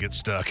think I'm going to get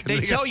stuck. And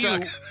They tell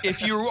you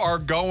if you are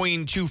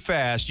going too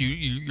fast,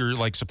 you're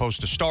like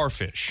supposed to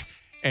starfish.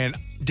 And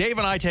Dave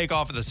and I take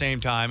off at the same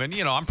time. And,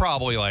 I'm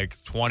probably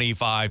like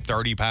 25,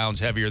 30 pounds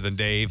heavier than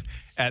Dave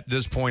at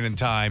this point in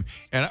time.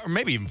 Or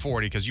maybe even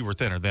 40 because you were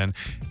thinner then.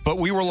 But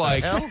we were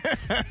like, you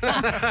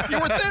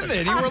were thin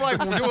then. You were like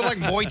doing like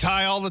Muay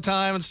Thai all the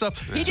time and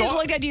stuff. He just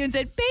looked at you and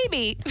said,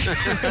 baby.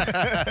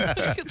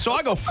 So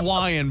I go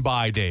flying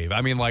by Dave.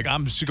 I mean, like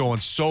I'm going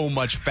so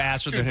much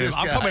faster than him.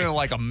 I'm coming in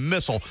like a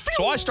missile.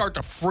 So I start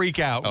to freak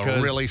out.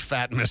 A really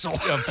fat missile.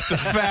 The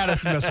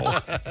fattest missile.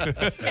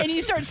 And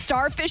you start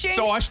starfishing?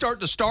 So I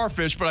start to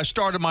starfish, but I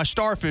started my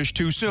starfish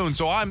too soon.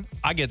 So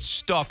I get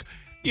stuck,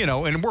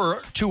 and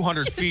we're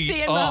 200 feet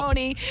seeing up.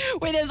 Mahoney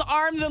with his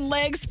arms and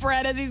legs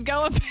spread as he's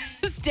going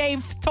past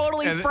Dave,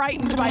 totally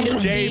frightened by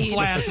his Dave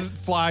speed.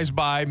 flies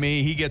by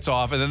me. He gets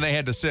off, and then they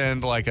had to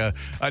send like a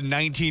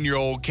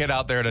 19-year-old kid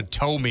out there to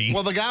tow me.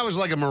 Well, the guy was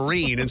like a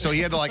Marine, and so he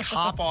had to like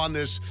hop on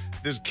this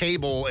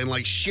cable and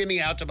like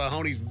shimmy out to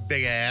Mahoney's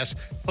big ass,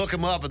 hook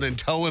him up, and then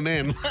tow him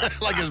in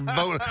like his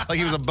boat, like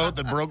he was a boat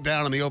that broke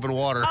down in the open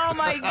water. Oh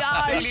my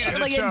gosh!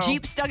 Like a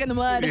Jeep stuck in the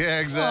mud. Yeah,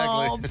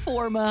 exactly. Oh,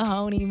 poor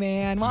Mahoney,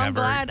 man. Well,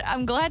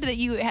 I'm glad that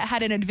you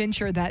had an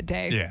adventure that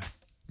day. Yeah,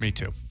 me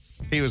too.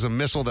 He was a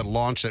missile that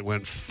launched that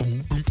went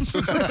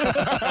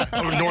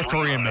a North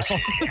Korean missile.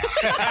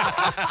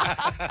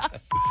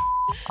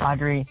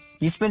 Audrey,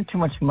 you spend too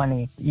much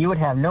money. You would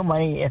have no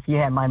money if you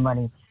had my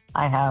money.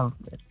 I have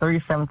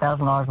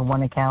 $37,000 in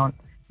one account.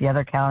 The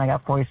other account, I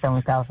got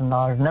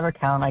 $47,000. Another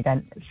account, I got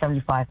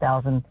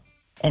 $75,000.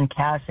 In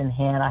cash in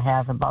hand, I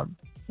have about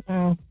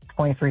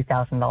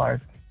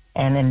 $23,000.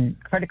 And in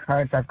credit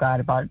cards, I've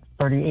got about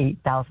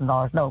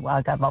 $38,000. No,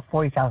 I've got about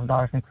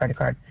 $40,000 in credit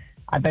cards.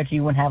 I bet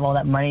you wouldn't have all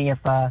that money if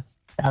that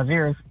was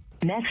yours.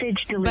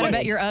 Message deleted. But I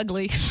bet you're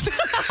ugly.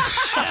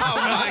 Oh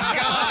my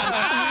God!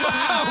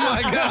 Oh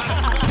my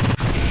God!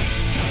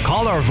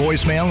 Call our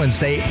voicemail and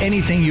say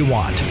anything you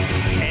want.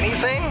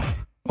 Anything?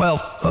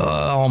 Well,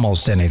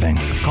 almost anything.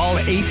 Call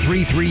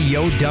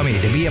 833-YO-DUMMY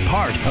to be a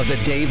part of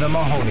the Dave and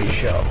Mahoney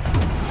Show.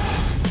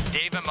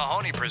 Dave and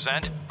Mahoney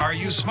present Are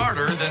You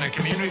Smarter Than a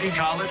Community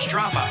College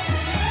Dropout?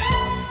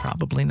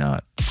 Probably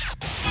not.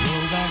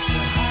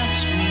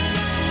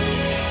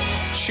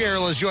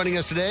 Cheryl is joining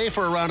us today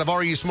for a round of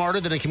Are You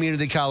Smarter Than a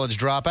Community College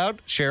Dropout?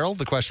 Cheryl,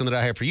 the question that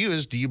I have for you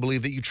is, do you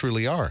believe that you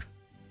truly are?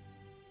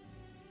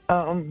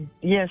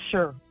 Yeah,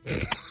 sure.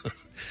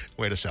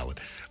 Way to sell it.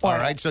 All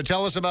right, so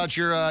tell us about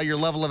your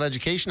level of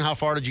education. How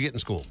far did you get in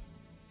school?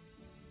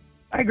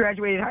 I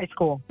graduated high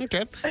school.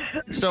 Okay.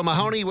 So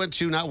Mahoney went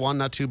to not one,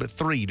 not two, but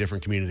 3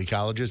 different community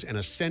colleges and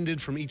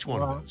ascended from each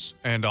one of those.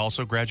 And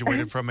also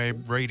graduated from a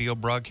radio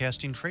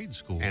broadcasting trade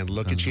school. And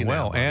look at you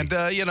now. Buddy. And,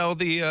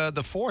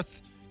 the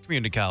 4th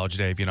community college,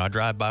 Dave, I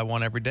drive by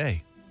one every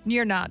day.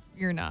 You're not.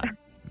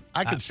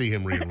 I could see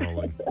him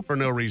re-enrolling for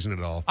no reason at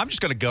all. I'm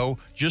just going to go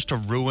just to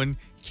ruin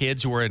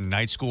kids who are in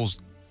night schools'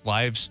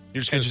 lives.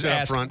 You're just going to sit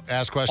up front,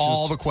 ask questions.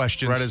 All the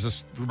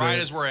questions. Right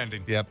as we're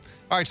ending. Yep.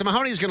 All right, so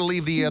Mahoney's going to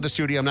leave the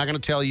studio. I'm not going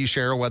to tell you,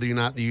 Cheryl, whether or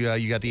not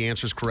you got the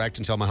answers correct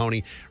until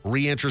Mahoney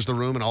re-enters the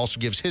room and also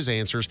gives his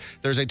answers.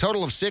 There's a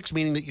total of 6,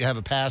 meaning that you have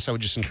a pass. I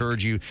would just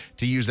encourage you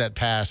to use that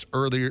pass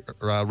earlier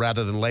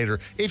rather than later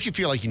if you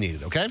feel like you need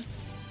it, okay?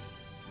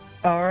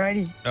 All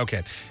righty.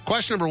 Okay.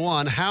 Question number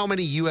 1, how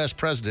many U.S.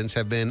 presidents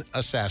have been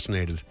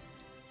assassinated?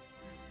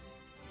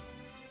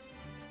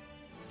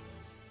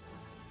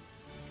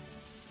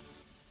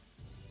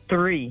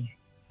 Three.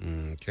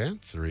 Okay,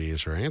 3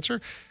 is her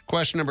answer.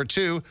 Question number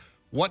 2,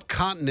 what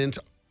continent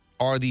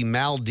are the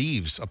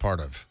Maldives a part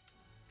of?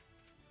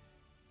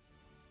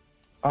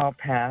 I'll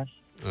pass.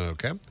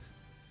 Okay.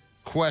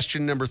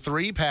 Question number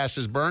 3, pass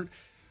is burnt.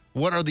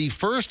 What are the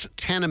first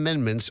 10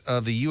 amendments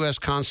of the U.S.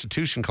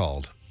 Constitution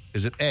called?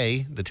 Is it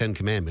A, the 10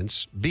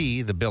 Commandments,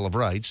 B, the Bill of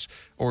Rights,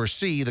 or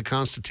C, the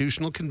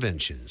Constitutional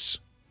Conventions?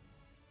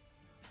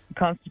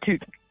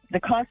 The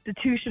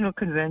Constitutional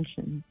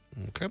Convention.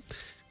 Okay.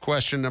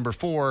 Question number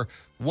 4,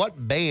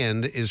 what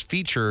band is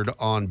featured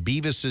on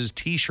Beavis's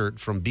T-shirt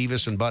from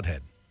Beavis and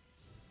Butthead?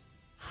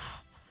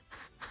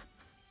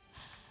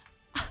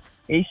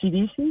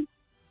 AC/DC?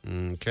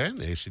 Okay,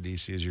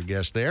 AC/DC is your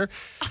guess there.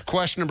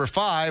 Question number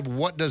 5,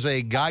 what does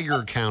a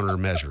Geiger counter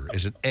measure?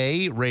 Is it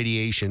A,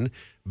 radiation,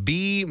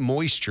 B,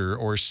 moisture,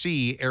 or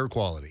C, air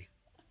quality?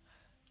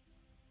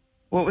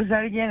 What was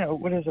that again?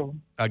 What is it?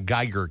 A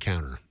Geiger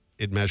counter.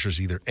 It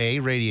measures either A,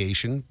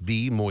 radiation,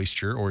 B,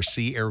 moisture, or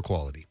C, air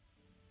quality.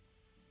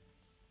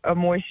 A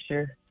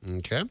moisture.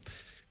 Okay.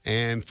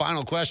 And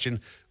final question.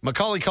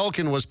 Macaulay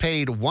Culkin was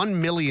paid $1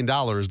 million,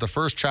 the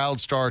first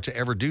child star to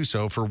ever do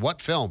so, for what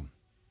film?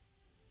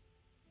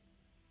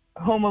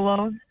 Home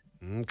Alone.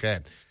 Okay.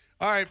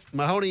 All right.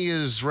 Mahoney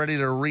is ready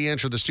to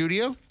re-enter the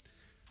studio.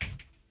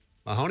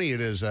 Mahoney, it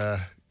is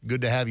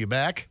good to have you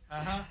back.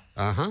 Uh-huh.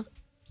 Uh-huh.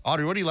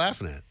 Audrey, what are you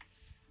laughing at?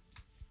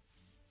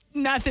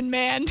 Nothing,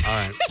 man. All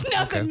right.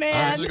 Nothing, Okay. man.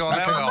 All right, this is going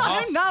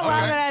I'm not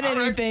laughing at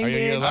anything, Are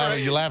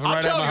dude. you laughing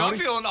right at I'm Mahoney?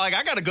 feeling like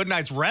I got a good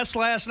night's rest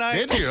last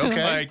night. Did you?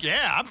 Okay. Like,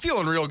 yeah, I'm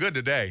feeling real good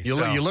today. You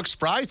look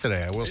spry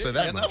today, I will say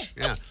that Yeah, much.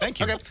 Yeah.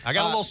 Thank you. Okay. I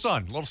got a little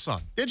sun.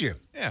 Did you?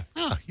 Yeah.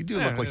 Oh, you do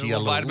Yeah, look like a you got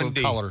a little little vitamin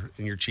D. color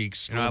in your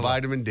cheeks. You know, A little I love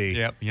vitamin D.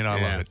 Yep, I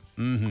love it.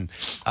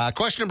 Mm-hmm.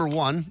 Question number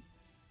 1.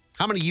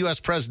 How many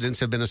U.S. presidents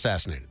have been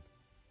assassinated?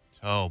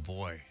 Oh,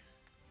 boy.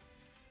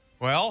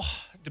 Well,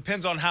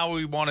 depends on how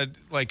we wanted,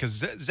 like, because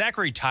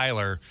Zachary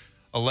Tyler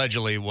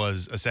allegedly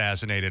was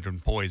assassinated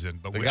and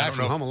poisoned. But The I guy don't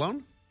from know Home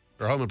Alone?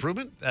 Or Home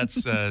Improvement?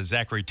 That's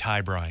Zachary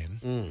Ty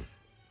Bryan.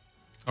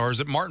 Or is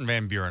it Martin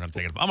Van Buren I'm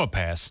thinking of? I'm going to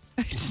pass.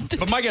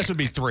 But my guess would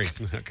be 3.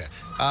 Okay.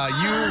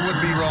 You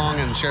would be wrong,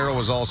 and Cheryl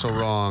was also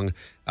wrong.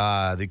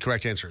 The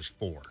correct answer is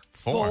 4.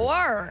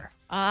 4.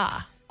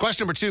 Ah.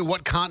 Question number 2.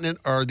 What continent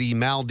are the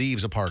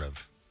Maldives a part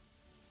of?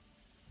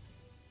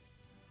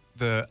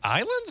 The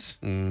islands?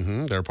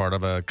 Mm-hmm. They're part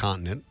of a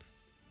continent.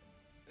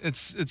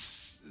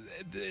 It's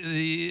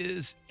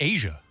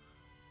Asia.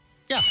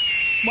 Yeah.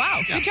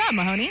 Wow. Good job,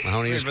 Mahoney.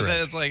 Mahoney is but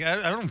correct. it's like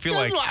I don't feel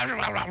like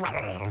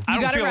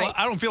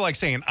I don't feel like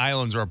saying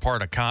islands are a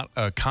part of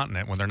a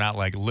continent when they're not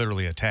like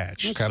literally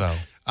attached. Okay.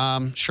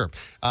 So. Sure.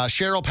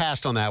 Cheryl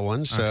passed on that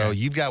one, so Okay.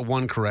 you've got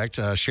 1 correct.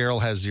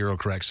 Cheryl has 0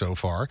 correct so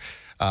far.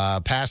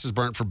 Pass is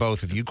burnt for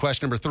both of you.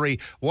 Question number 3.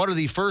 What are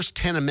the first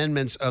 10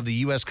 amendments of the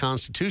U.S.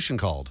 Constitution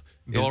called?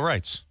 Bill of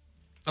Rights.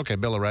 Okay,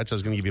 Bill of Rights. I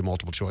was going to give you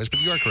multiple choice, but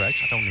you are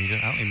correct. I don't need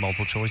it. I don't need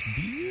multiple choice.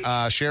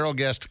 Cheryl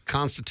guessed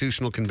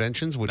constitutional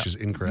conventions, which is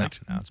incorrect.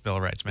 No, it's Bill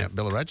of Rights, man. Yeah,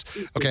 Bill of Rights.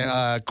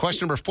 Okay,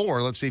 question number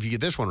 4. Let's see if you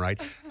get this one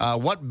right.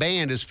 What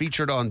band is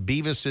featured on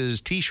Beavis's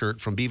T-shirt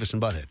from Beavis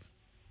and Butthead?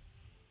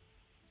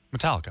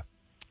 Metallica.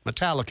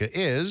 Metallica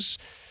is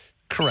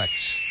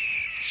correct.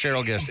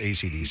 Cheryl guessed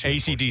AC/DC.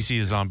 AC/DC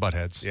is on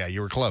Buttheads. Yeah,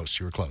 you were close.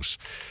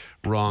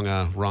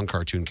 Wrong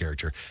cartoon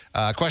character.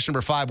 Question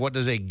number 5. What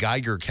does a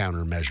Geiger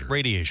counter measure?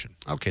 Radiation.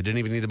 Okay, didn't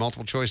even need the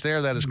multiple choice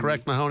there. That is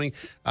correct, Mahoney.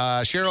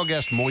 Cheryl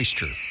guessed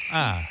moisture.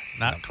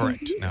 Not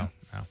correct. No.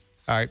 All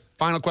right,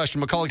 final question.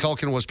 Macaulay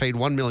Culkin was paid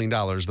 $1 million,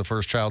 the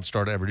first child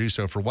star to ever do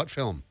so, for what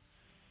film?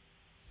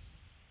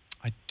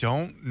 I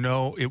don't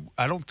know.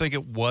 I don't think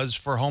it was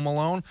for Home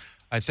Alone.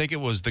 I think it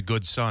was The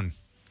Good Son.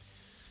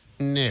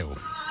 No.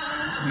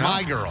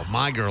 My Girl.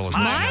 My Girl is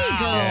My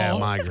Girl. Yeah,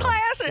 My His Girl.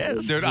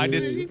 glasses. Dude, I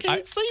did. You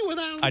can't see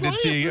without his I did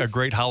see a glasses.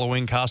 great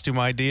Halloween costume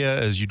idea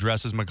as you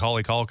dress as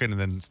Macaulay Culkin and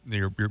then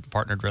your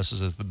partner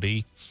dresses as the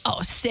bee.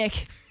 Oh,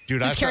 sick.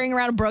 Dude, He's carrying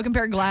around a broken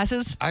pair of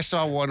glasses. I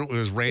saw one. It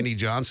was Randy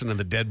Johnson and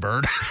the Dead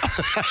Bird.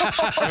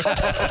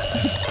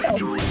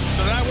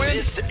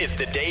 This is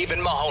the Dave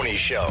and Mahoney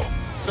Show.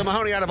 So,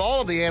 Mahoney, out of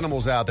all of the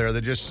animals out there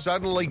that just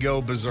suddenly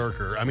go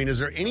berserker, I mean, is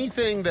there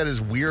anything that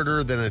is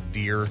weirder than a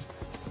deer?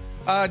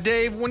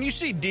 Dave, when you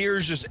see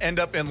deers just end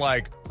up in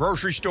like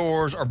grocery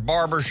stores or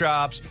barber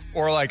shops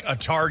or like a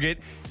Target,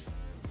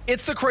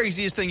 it's the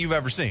craziest thing you've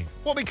ever seen.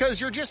 Well, because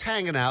you're just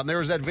hanging out, and there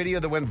was that video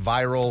that went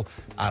viral,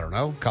 I don't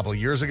know, a couple of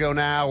years ago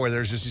now, where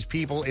there's just these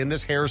people in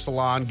this hair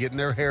salon getting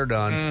their hair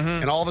done,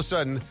 and all of a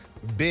sudden,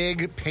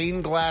 big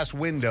pane glass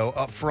window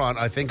up front,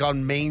 I think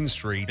on Main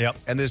Street,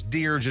 and this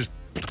deer just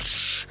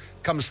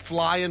comes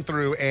flying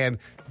through, and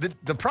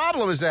the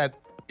problem is that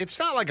it's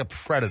not like a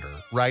predator,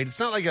 right? It's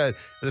not like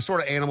the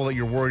sort of animal that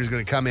you're worried is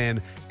going to come in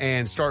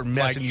and start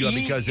messing you up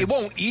because it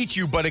won't eat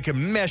you, but it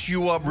can mess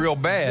you up real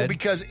bad. Well,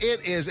 because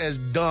it is as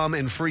dumb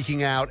and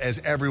freaking out as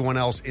everyone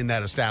else in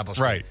that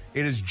establishment. Right.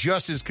 It is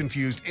just as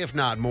confused, if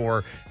not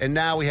more. And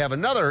now we have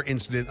another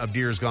incident of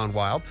deers gone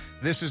wild.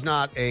 This is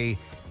not a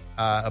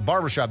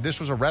barbershop.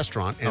 This was a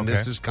restaurant, and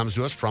this comes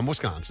to us from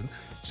Wisconsin.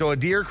 So a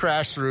deer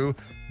crashed through.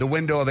 the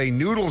window of a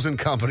Noodles &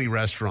 Company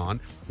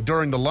restaurant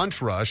during the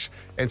lunch rush,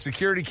 and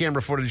security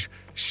camera footage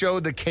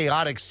showed the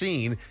chaotic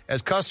scene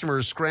as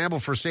customers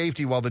scrambled for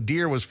safety while the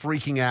deer was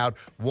freaking out,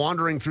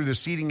 wandering through the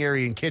seating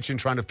area and kitchen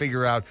trying to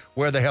figure out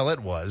where the hell it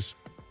was.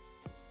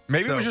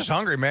 Maybe it was just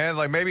hungry, man.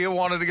 Like maybe it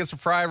wanted to get some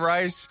fried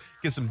rice,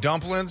 get some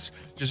dumplings,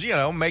 just,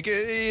 make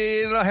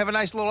it, have a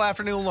nice little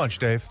afternoon lunch,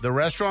 Dave. The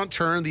restaurant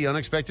turned the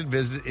unexpected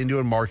visit into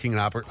a marketing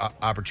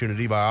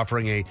opportunity by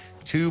offering a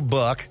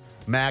 $2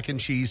 mac and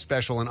cheese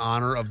special in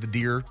honor of the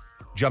deer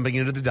jumping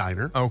into the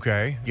diner.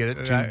 Okay. Get it?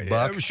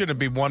 $2. Shouldn't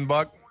it be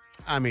 $1?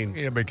 I mean,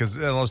 yeah, because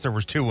unless there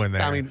was 2 in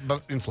there. I mean,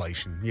 but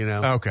inflation,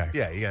 Okay.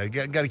 Yeah, you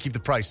got to keep the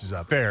prices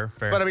up. Fair.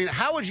 But I mean,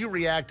 how would you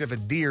react if a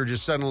deer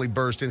just suddenly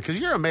burst in? Because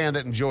you're a man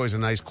that enjoys a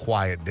nice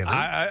quiet dinner.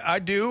 I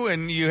do,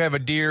 and you have a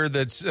deer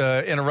that's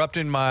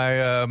interrupting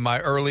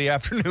my early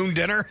afternoon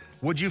dinner.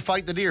 Would you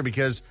fight the deer?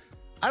 Because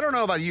I don't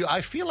know about you.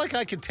 I feel like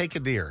I could take a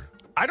deer.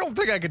 I don't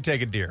think I could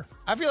take a deer.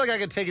 I feel like I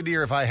could take a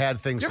deer if I had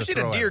things You ever to seen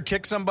throw a deer at.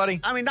 kick somebody?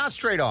 I mean, not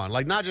straight on,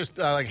 like not just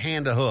like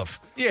hand to hoof.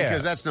 Yeah,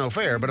 because that's no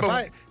fair. But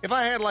if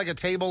I had like a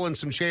table and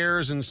some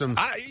chairs and some,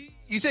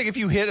 you think if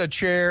you hit a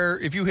chair,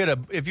 if you hit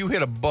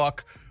a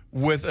buck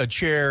with a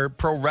chair,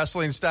 pro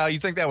wrestling style, you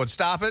think that would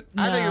stop it?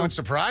 I think it would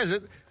surprise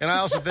it. And I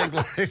also think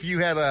like, if you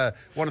had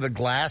one of the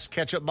glass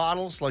ketchup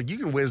bottles, like you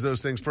can whiz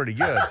those things pretty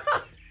good.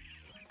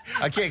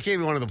 I can't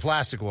give you one of the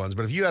plastic ones,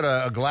 but if you had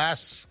a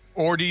glass.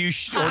 Or do you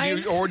spray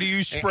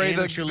the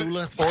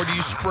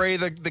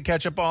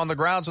ketchup on the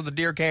ground so the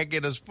deer can't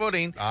get his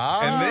footing?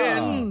 And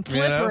then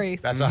slippery.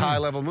 That's a high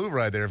level move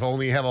right there. If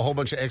only you have a whole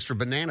bunch of extra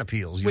banana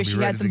peels, Wish you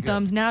had some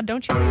thumbs now,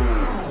 don't you?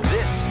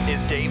 This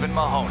is Dave and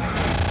Mahoney.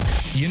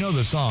 You know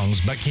the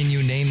songs, but can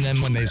you name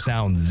them when they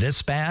sound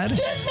this bad?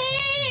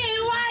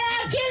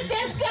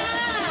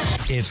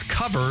 It's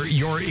Cover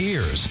Your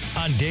Ears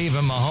on Dave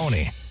and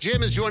Mahoney.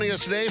 Jim is joining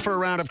us today for a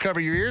round of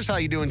Cover Your Ears. How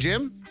you doing,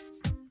 Jim?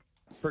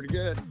 Pretty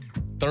good.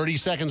 30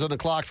 seconds on the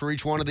clock for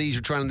each one of these.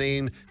 You're trying to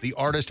name the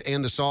artist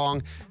and the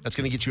song. That's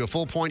going to get you a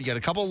full point. You got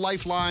a couple of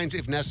lifelines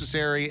if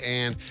necessary.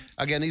 And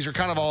again, these are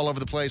kind of all over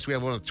the place. We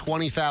have one with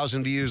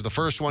 20,000 views. The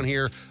first one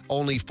here,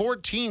 only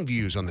 14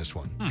 views on this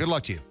one. Good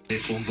luck to you.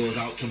 This one goes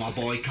out to my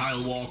boy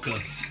Kyle Walker.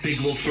 Big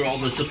love for all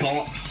the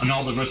support and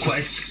all the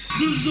requests.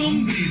 The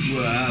zombies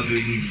were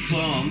having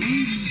fun.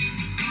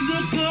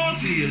 The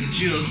party had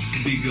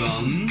just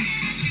begun.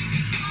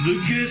 The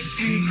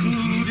guests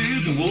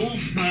included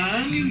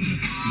Wolfman,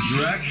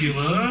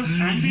 Dracula,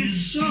 and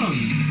his son.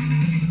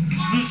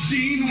 The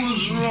scene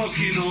was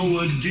rocking, all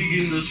were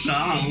digging the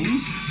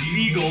sounds.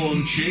 Ego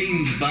on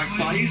chains backed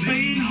by his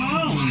baying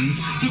hounds.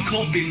 The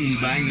coffin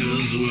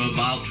bangers were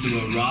about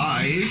to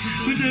arrive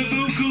with their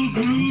vocal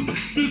group,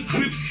 the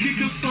Crypt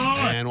Kicker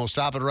 5. And we'll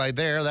stop it right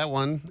there. That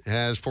one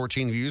has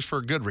 14 views for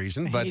a good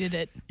reason. But hated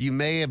it. You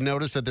may have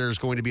noticed that there's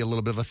going to be a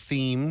little bit of a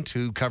theme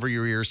to Cover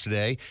Your Ears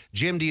today.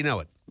 Jim, do you know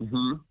it?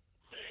 Mm-hmm.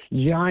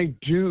 Yeah, I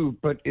do,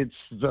 but it's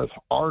the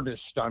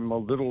artist I'm a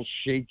little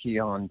shaky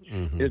on.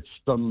 Mm-hmm. It's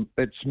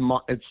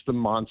the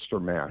Monster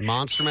Mash.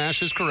 Monster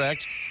Mash is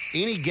correct.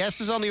 Any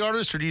guesses on the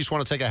artist, or do you just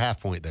want to take a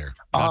half point there?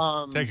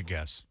 Take a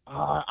guess.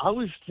 I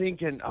was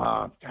thinking,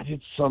 God,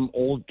 it's some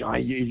old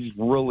guy. He's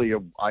really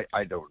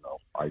I don't know.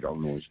 I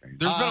don't know his name.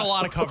 There's been a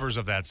lot of covers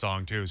of that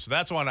song, too, so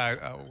that's one I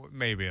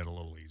maybe a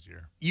little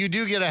easier. You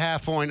do get a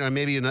half point, or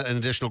maybe an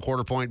additional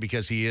quarter point,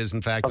 because he is,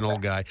 in fact, an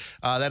old guy.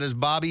 That is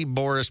Bobby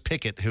Boris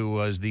Pickett, who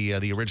was the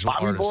original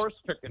artist. Bobby Boris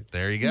Pickett.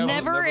 There you go.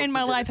 Never in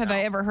my life have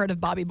I ever heard of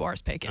Bobby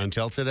Boris Pickett.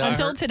 Until today.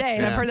 Until today,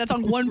 and I've heard that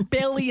song 1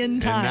 billion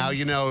times. And now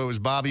you know it was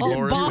Bobby Oh,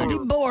 Boris Bobby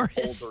Pickett.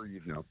 Boris. Older,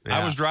 you know. Yeah.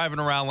 I was driving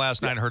around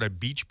last night and heard a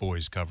Beach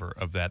Boys cover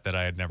of that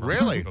I had never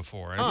Really? heard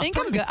before. I think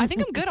I'm good. I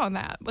think I'm good on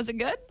that. Was it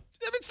good?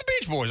 It's the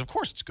Beach Boys. Of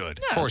course it's good.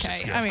 Of course Okay.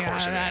 it's good. I mean, Of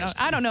course it is.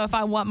 I don't know if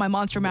I want my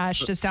Monster Mash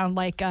to sound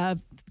like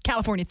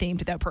California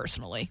themed, though,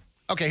 personally.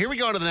 Okay, here we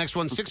go on to the next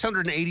one.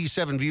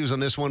 687 views on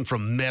this one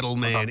from Metal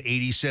Man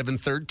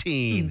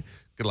 8713.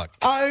 Good luck.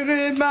 I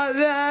live my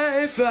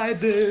life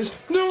like this,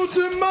 no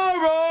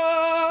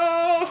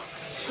tomorrow.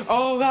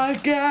 All I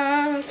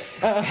got,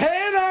 a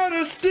hand on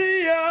a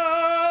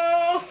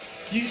steel.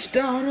 You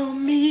start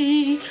on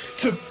me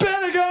to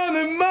beg on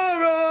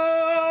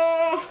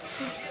tomorrow.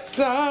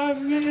 So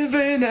I'm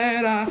living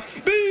at a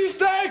beast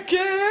that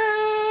kills.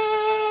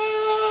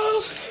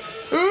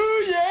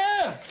 Ooh,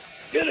 yeah.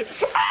 Get it.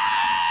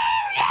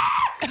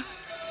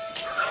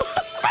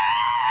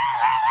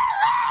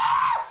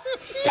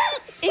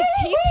 Is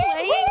he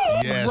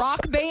playing Yes.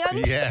 rock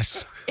band?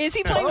 Yes. Is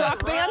he playing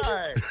rock band?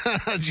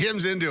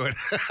 Jim's into it.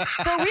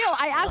 For real,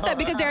 I asked that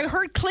because I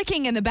heard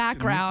clicking in the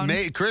background.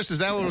 Chris, is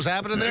that what was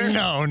happening there?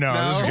 No.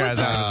 This guy's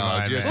out of his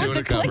mind. Just What was doing the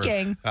a cover.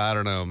 clicking? I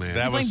don't know, man.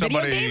 That was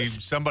playing video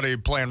somebody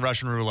playing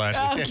Russian roulette.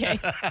 Okay.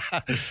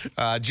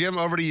 Jim,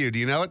 over to you. Do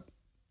you know it?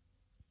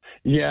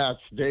 Yeah,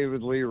 it's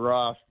David Lee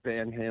Roth,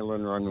 Van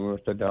Halen, Running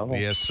with the Devil.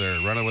 Yes,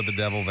 sir. Running with the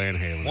Devil, Van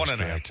Halen.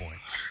 1.5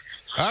 points.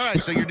 All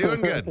right, so you're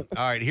doing good.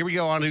 All right, here we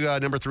go on to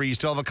number 3. You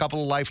still have a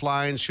couple of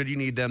lifelines should you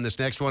need them. This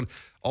next one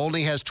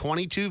only has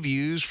 22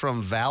 views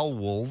from Val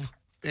Wolve.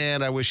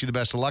 and I wish you the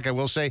best of luck. I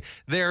will say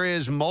there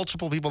is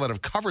multiple people that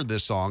have covered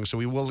this song, so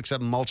we will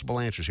accept multiple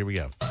answers. Here we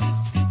go.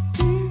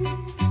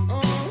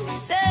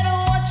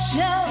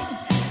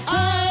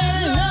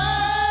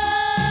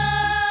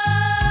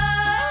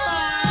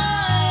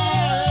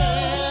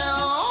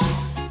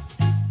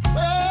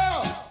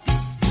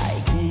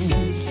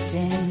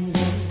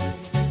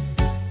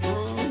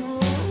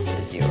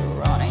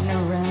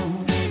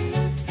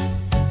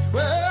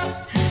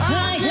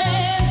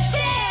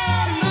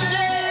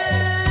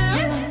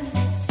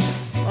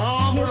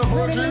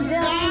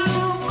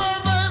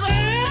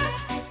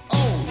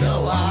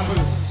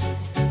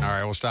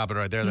 We'll stop it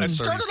right there. That's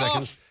 30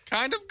 seconds.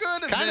 Kind of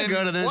good. And then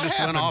it just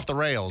went off the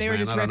rails. They were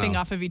just I don't ripping know.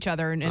 off of each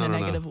other in a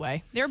negative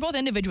way. They were both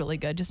individually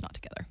good, just not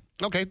together.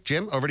 Okay,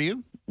 Jim, over to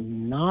you.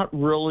 Not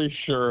really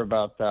sure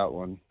about that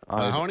one.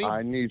 Mahoney?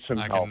 I need some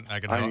help.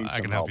 I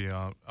can help you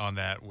on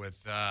that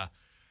with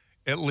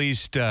at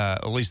least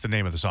the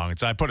name of the song.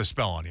 It's "I Put a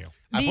Spell on You."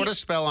 I Put a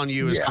Spell on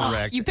You is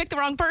correct. You picked the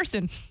wrong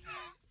person.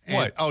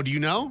 What? Oh, do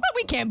you know? Well,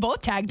 we can't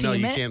both tag team No,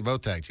 you it. can't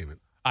both tag team it.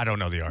 I don't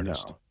know the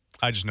artist. No.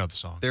 I just know the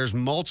song. There's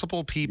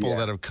multiple people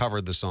that have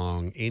covered the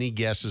song. Any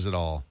guesses at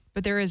all?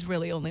 But there is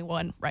really only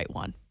one right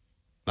one.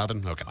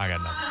 Nothing? Okay. I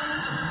got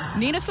nothing.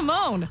 Nina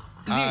Simone.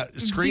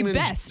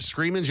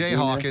 Screaming Jay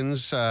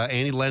Hawkins,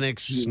 Annie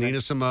Lennox,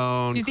 Nina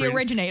Simone. She's the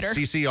originator.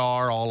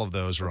 CCR, all of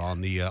those are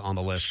on the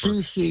list.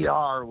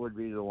 CCR would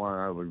be the one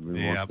I would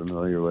be more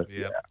familiar with.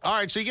 Yep. All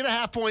right, so you get a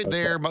half point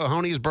there.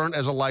 Mahoney is burnt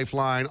as a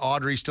lifeline.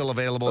 Audrey's still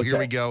available. Okay. Here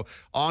we go.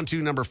 On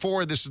to number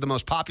 4. This is the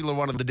most popular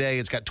one of the day.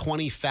 It's got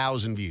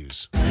 20,000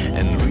 views.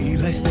 And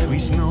realize there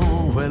is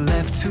nowhere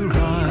left to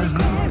run.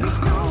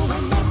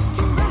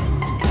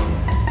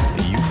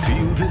 You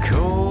feel the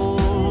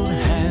cold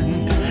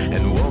hand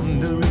and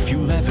wonder if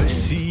you'll ever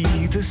see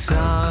the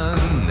sun.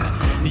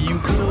 You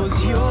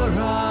close your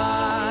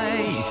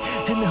eyes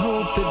and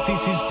hope that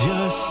this is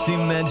just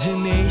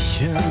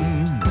imagination.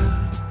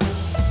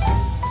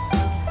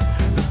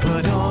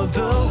 But all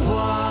the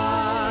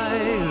while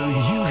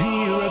you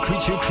hear a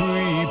creature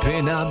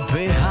creeping up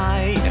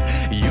behind.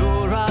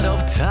 You're out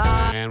of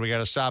time. And we got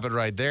to stop it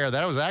right there.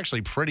 That was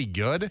actually pretty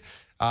good.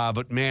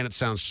 But, man, it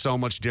sounds so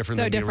much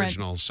different than the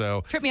original.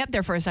 So trip me up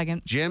there for a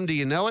second. Jim, do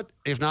you know it?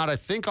 If not, I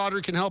think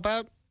Audrey can help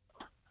out.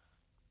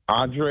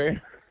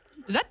 Audrey?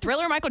 Is that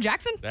Thriller Michael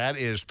Jackson? That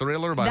is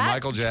Thriller by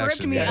Michael Jackson. That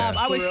tripped me up.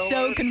 I was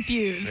so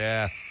confused.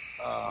 Yeah.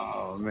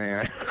 Oh,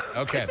 man.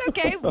 Okay. It's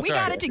okay. We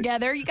got it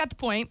together. You got the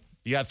point.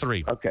 You got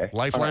 3. Okay.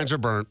 Lifelines are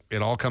burnt.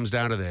 It all comes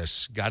down to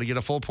this. Got to get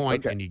a full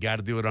point, and you got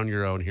to do it on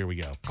your own. Here we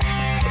go.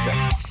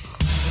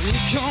 Here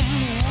come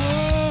the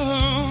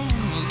world,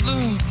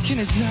 look in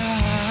his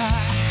eye.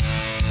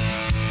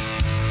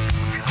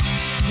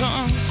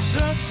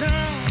 Uncertain,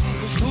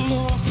 full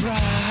of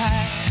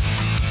pride.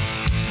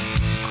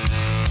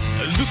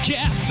 Look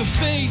at the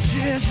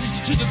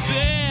faces, to the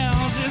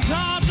bells. It's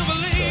hard to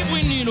believe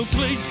we need a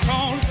place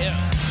called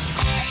hell.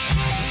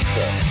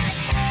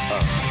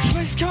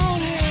 Place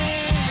called hell.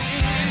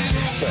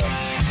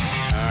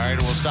 All right,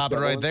 we'll stop it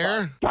right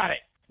there. Got it.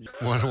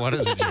 What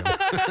is it, Jim?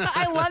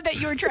 I love that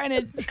you were trying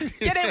to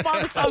get it while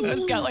the song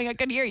was going. I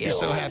could hear you. You're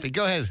so happy.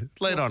 Go ahead.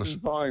 Lay it on us.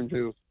 Fine,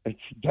 too. It's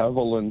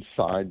Devil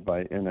Inside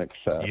by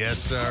NXS. Yes,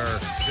 sir.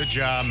 Good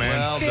job, man.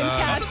 Well done.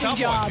 Fantastic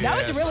job. That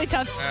was a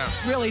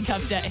really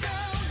tough day.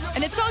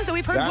 And it's songs that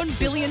we've heard 1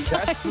 billion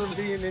times. That's from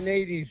being an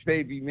 80s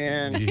baby,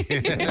 man.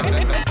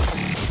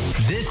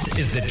 This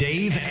is the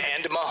Dave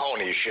and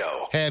Mahoney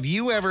Show. Have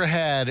you ever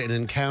had an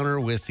encounter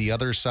with the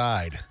other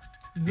side?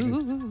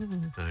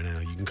 Ooh. I know.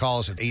 You can call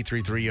us at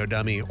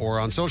 833-YO-DUMMY or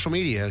on social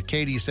media.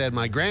 Katie said,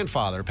 my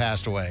grandfather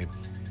passed away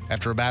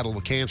after a battle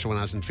with cancer when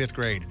I was in 5th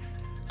grade.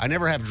 I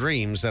never have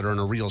dreams that are in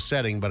a real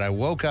setting, but I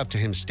woke up to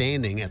him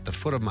standing at the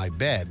foot of my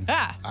bed.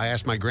 I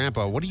asked my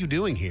grandpa, what are you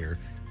doing here?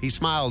 He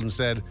smiled and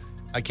said,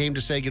 I came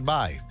to say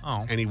goodbye.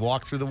 Oh. And he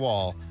walked through the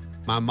wall.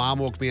 My mom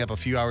woke me up a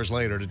few hours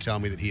later to tell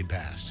me that he had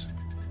passed.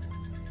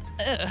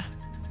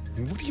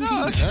 What do you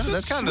mean?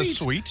 That's kind of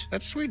sweet.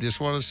 That's sweet.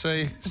 Just want to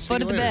say,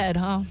 Foot of the bed,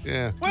 huh?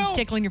 Yeah. Well,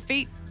 tickling your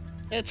feet.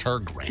 It's her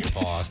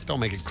grandpa. Don't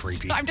make it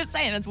creepy. I'm just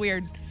saying, that's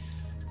weird.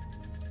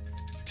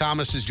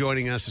 Thomas is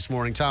joining us this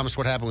morning. Thomas,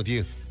 what happened with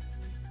you?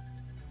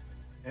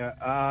 Yeah,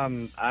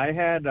 I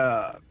had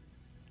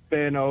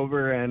been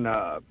over in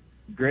a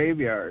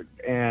graveyard,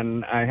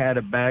 and I had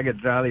a bag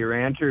of Jolly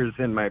Ranchers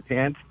in my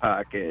pants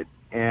pocket,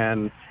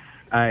 and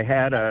I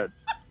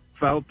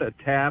felt a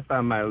tap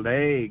on my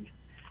leg,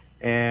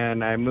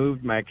 and I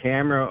moved my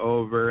camera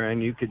over,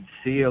 and you could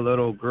see a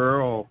little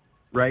girl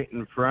right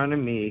in front of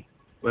me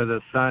with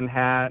a sun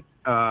hat,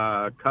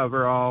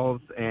 coveralls,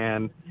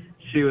 and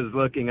she was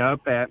looking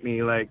up at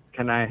me like,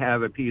 can I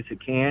have a piece of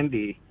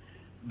candy?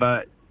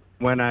 But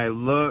when I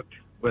looked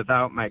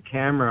without my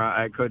camera,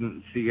 I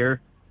couldn't see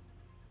her.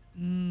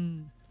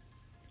 Who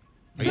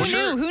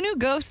knew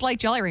ghosts like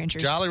Jolly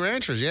Ranchers? Jolly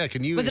Ranchers, yeah.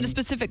 Can you? Was it a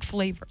specific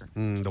flavor?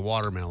 The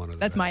watermelon.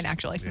 That's mine,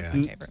 actually. Yeah. That's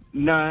my favorite.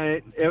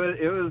 No,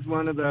 it was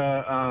one of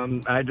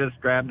the. I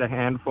just grabbed a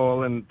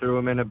handful and threw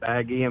them in a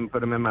baggie and put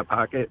them in my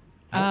pocket.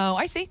 Oh,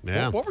 I see.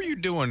 Yeah. What were you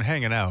doing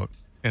hanging out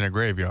in a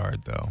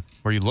graveyard, though.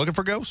 Were you looking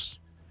for ghosts?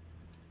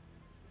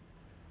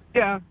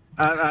 Yeah,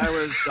 I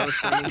was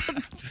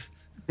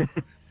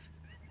ghosting.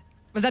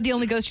 Was that the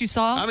only ghost you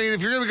saw? I mean,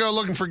 if you're going to go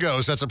looking for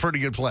ghosts, that's a pretty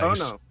good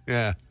place. Oh, no.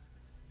 Yeah.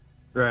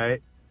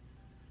 Right.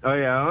 Oh,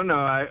 yeah. Oh, no.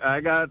 I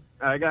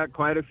got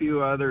quite a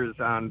few others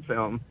on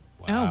film.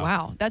 Wow. Oh,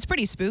 wow. That's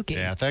pretty spooky.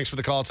 Yeah, thanks for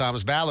the call,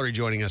 Thomas. Valerie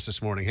joining us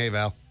this morning. Hey,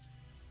 Val.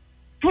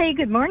 Hey,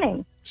 good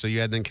morning. So you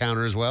had an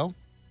encounter as well?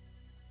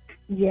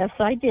 Yes,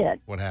 I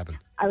did. What happened?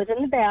 I was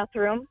in the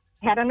bathroom,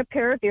 had on a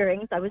pair of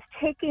earrings. I was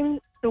taking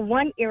the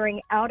one earring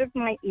out of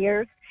my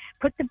ears,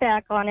 put the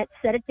back on it,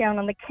 set it down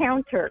on the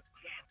counter.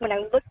 When I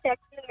looked back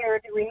in the mirror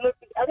to remove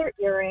the other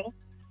earring,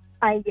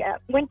 I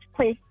went to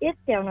place it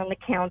down on the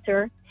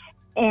counter,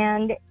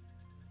 and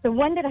the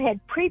one that I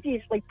had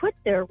previously put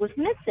there was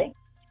missing.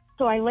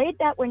 So I laid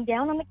that one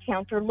down on the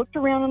counter, looked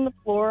around on the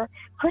floor,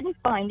 couldn't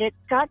find it,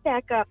 got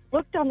back up,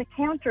 looked on the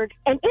counter,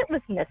 and it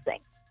was missing.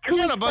 We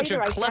got a bunch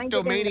of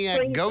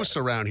kleptomaniac ghosts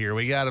around here.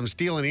 We got them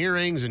stealing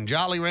earrings and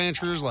Jolly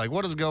Ranchers. Like,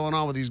 what is going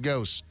on with these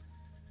ghosts?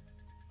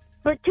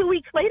 But 2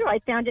 weeks later, I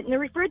found it in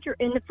the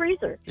in the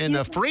freezer. In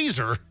the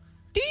freezer?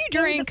 Do you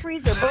drink? In the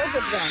freezer, both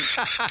of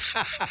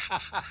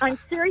them. I'm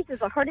serious.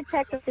 There's a heart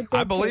attack at the dead.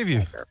 I believe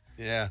you.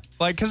 Yeah.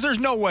 Like, because there's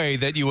no way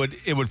that it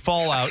would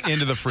fall out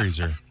into the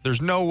freezer.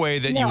 There's no way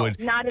that you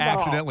would not at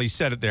accidentally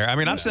set it there. I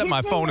mean, I've set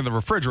my phone in the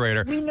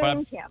refrigerator. We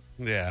named him.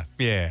 Yeah.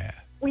 Yeah.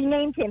 We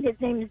named him. His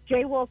name is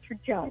J. Walter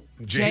Jones.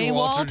 J.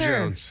 Walter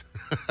Jones.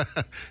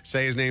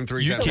 Say his name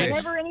 3 times. So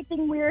whenever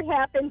anything weird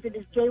happens, it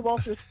is J.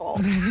 Walter's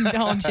fault.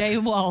 No, J.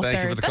 Walter.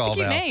 Thank you for the That's call, a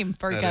cute Val. name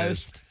for a That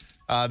ghost.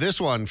 is.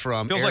 This one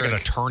from Feels Eric. like an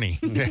attorney.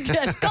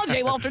 Yes, call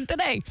J. Walter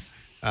today.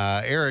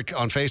 Eric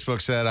on Facebook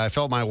said, I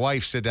felt my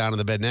wife sit down in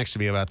the bed next to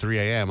me about 3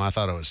 a.m. I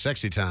thought it was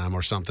sexy time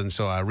or something,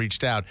 so I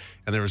reached out,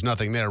 and there was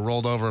nothing there.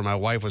 Rolled over, and my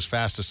wife was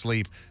fast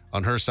asleep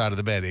on her side of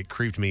the bed. It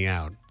creeped me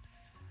out.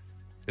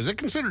 Is it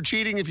considered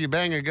cheating if you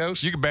bang a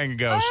ghost? You can bang a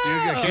ghost.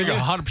 Oh. You can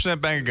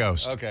 100% bang a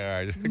ghost. Okay, all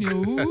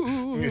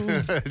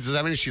right. Does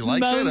that mean she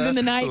likes it? Moans in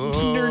the night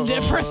are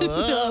different.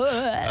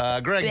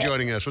 Greg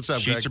joining us. What's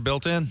up, Greg? Sheets are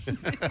built in.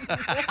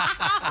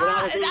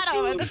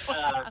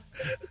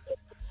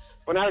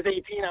 When I was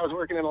 18, I was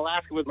working in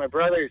Alaska with my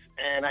brothers,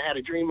 and I had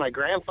a dream my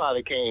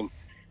grandfather came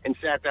and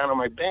sat down on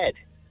my bed.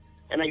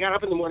 And I got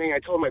up in the morning, I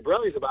told my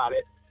brothers about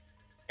it,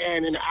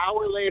 and an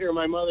hour later,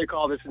 my mother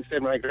called us and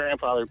said my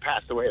grandfather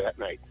passed away that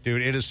night.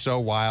 Dude, it is so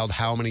wild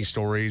how many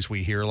stories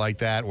we hear like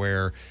that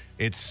where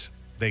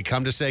they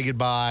come to say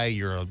goodbye,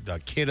 you're a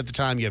kid at the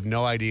time, you have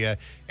no idea,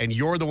 and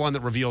you're the one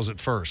that reveals it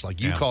first. Like,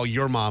 you call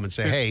your mom and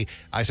say, hey,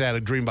 I had a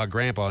dream about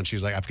Grandpa, and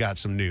she's like, I've got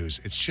some news.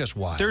 It's just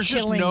wild. There's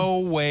just no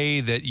way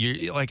that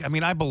you like. I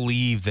mean, I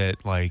believe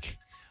that. Like,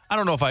 I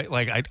don't know if I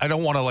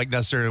don't want to like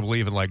necessarily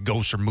believe in like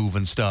ghosts are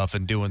moving stuff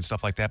and doing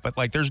stuff like that. But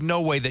like, there's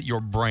no way that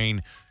your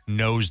brain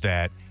knows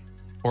that,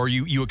 or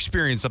you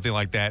experience something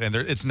like that, and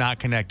it's not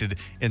connected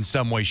in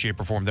some way, shape,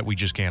 or form that we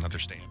just can't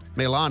understand.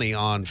 Melani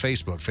on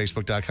Facebook,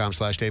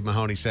 facebook.com/Dave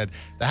Mahoney, said,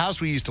 the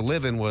house we used to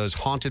live in was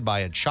haunted by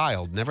a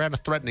child. Never had a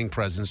threatening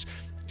presence,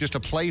 just a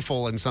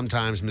playful and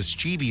sometimes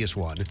mischievous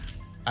one.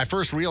 I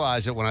first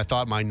realized it when I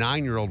thought my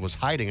 9-year-old was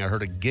hiding. I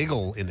heard a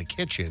giggle in the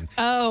kitchen.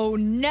 Oh,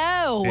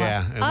 no.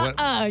 Yeah.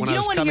 And You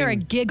don't want to hear a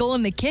giggle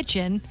in the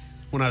kitchen.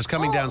 When I was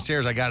coming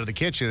downstairs, I got to the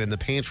kitchen and the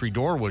pantry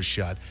door was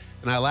shut.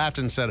 And I laughed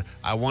and said,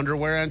 I wonder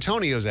where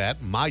Antonio's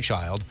at, my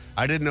child.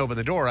 I didn't open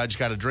the door. I just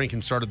got a drink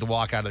and started to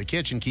walk out of the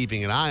kitchen,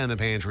 keeping an eye on the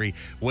pantry,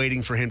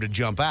 waiting for him to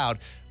jump out.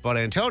 But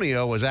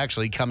Antonio was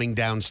actually coming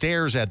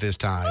downstairs at this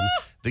time.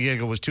 The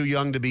giggle was too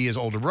young to be his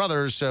older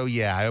brother. So,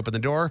 yeah, I opened the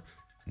door.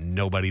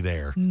 Nobody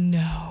there.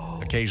 No.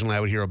 Occasionally, I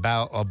would hear a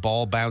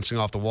ball bouncing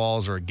off the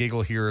walls or a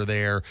giggle here or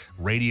there.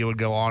 Radio would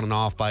go on and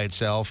off by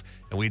itself.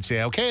 And we'd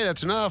say, okay,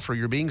 that's enough, or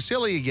you're being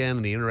silly again.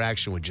 And the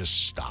interaction would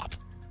just stop.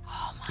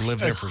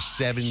 Lived there for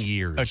 7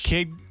 years. A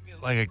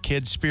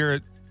kid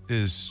spirit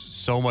is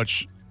so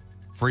much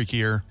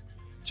freakier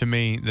to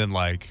me than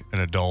like an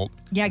adult.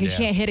 Yeah, because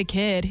you can't hit a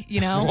kid, you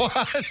know?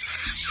 What?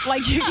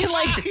 Like, you can,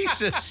 like...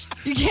 Jesus.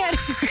 You can't...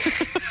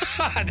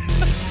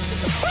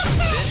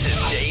 This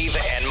is Dave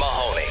and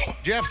Mahoney.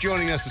 Jeff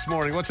joining us this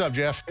morning. What's up,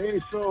 Jeff? Hey,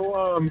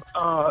 so,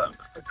 a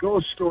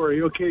ghost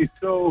story. Okay,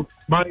 so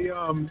my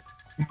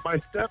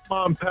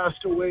stepmom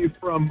passed away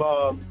from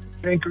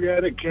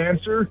pancreatic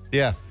cancer.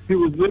 Yeah. He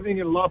was living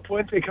in La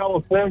Puente,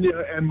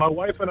 California, and my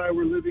wife and I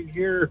were living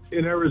here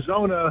in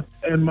Arizona,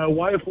 and my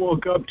wife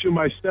woke up to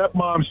my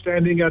stepmom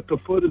standing at the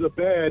foot of the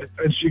bed,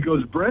 and she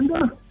goes,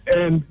 Brenda?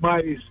 And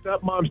my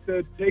stepmom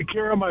said, take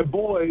care of my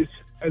boys,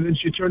 and then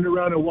she turned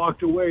around and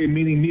walked away,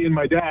 meaning me and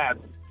my dad.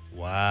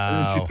 Wow.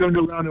 And then she turned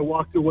around and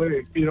walked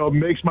away. You know, it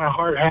makes my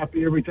heart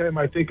happy every time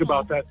I think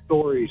about that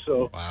story.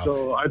 So,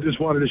 so I just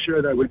wanted to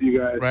share that with you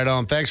guys. Right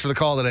on. Thanks for the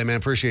call today, man.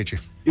 Appreciate you.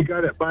 You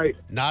got it. Bye.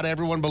 Not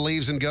everyone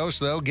believes in ghosts,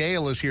 though.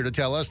 Gail is here to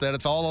tell us that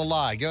it's all a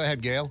lie. Go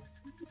ahead, Gail.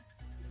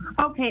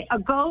 Okay, a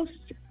ghost,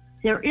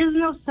 there is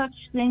no such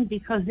thing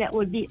because that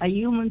would be a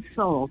human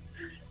soul.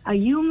 A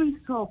human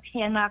soul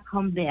cannot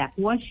come back.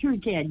 Once you're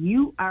dead,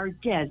 you are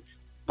dead.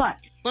 But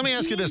let me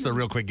ask you this, though,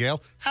 real quick,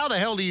 Gail. How the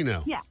hell do you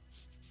know? Yeah.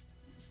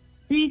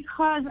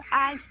 Because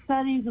I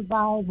study the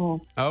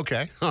Bible.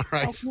 Okay, all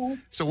right. Okay.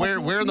 So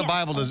where in the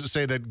Bible does it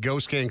say that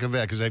ghosts can't come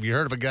back? Because have you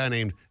heard of a guy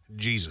named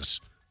Jesus?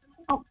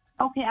 Oh,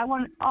 okay,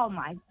 oh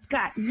my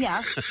God,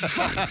 yes.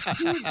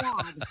 Through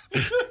God.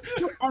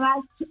 And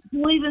I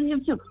believe in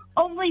him too.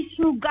 Only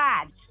through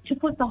God to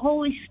put the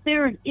Holy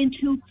Spirit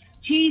into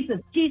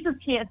Jesus. Jesus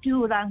can't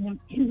do it on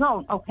his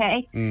own,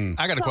 okay?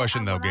 I got a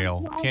question though,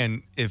 Gail.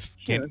 Can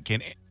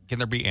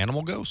there be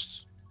animal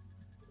ghosts?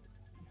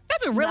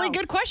 That's a really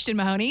good question,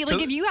 Mahoney.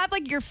 Like, if you had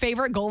like your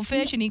favorite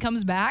goldfish and he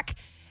comes back,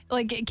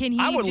 like, can he?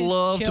 I would just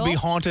love chill? to be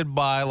haunted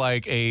by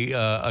like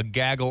a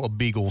gaggle of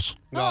beagles.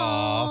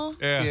 Aw.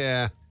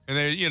 Yeah. And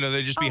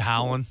they just be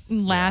howling.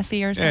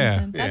 Lassie or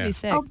something. That'd be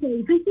sick.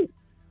 Okay,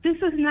 this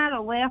is not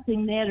a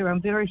laughing matter.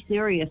 I'm very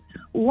serious.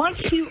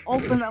 Once you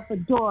open up a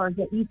door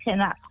that you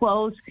cannot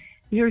close,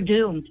 you're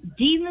doomed.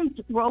 Demons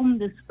roam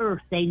this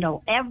earth. They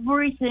know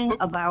everything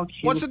about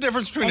you. What's the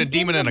difference between a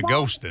demon and a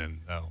ghost then,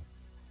 though?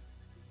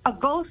 A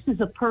ghost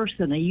is a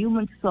person, a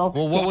human soul.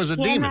 Well, what was a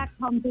demon? cannot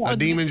come back. A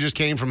demon just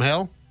came from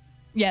hell?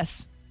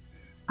 Yes.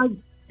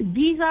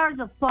 These are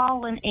the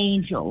fallen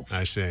angels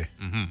I see.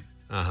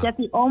 Mm-hmm. that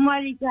the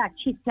Almighty God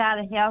kicked out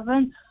of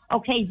heaven.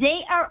 Okay,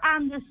 they are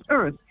on this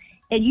earth.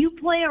 And you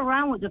play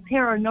around with the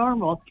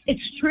paranormal, it's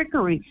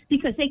trickery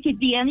because they could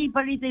be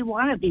anybody they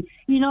want to be.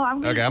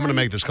 I'm going to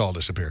make this call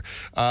disappear.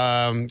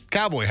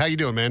 Cowboy, how you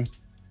doing, man?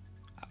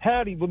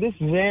 Howdy. Well, this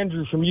is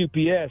Andrew from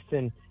UPS,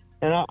 and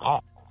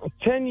I'm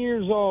 10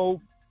 years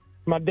old.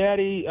 My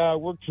daddy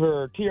worked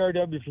for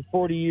TRW for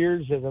 40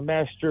 years as a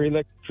master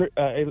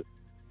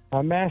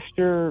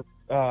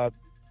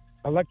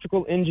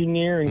electrical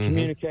engineer in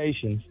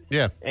communications.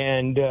 Yeah.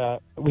 And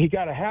we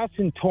got a house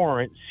in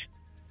Torrance.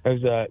 It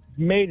was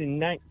made in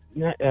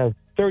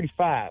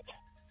 1935.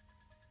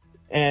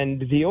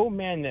 And the old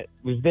man that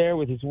was there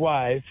with his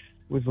wife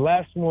was the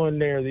last one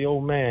there. The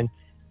old man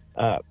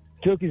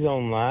took his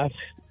own life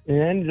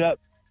and ended up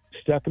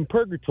stuck in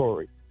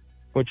purgatory,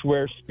 which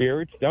where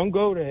spirits don't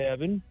go to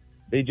heaven.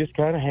 They just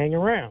kind of hang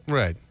around.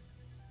 Right.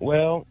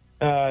 Well,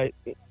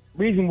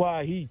 reason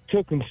why he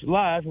took his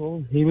life,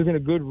 well, he wasn't a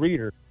good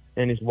reader,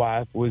 and his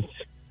wife was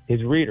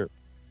his reader.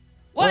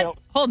 What? Well,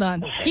 Hold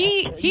on.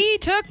 He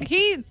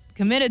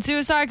committed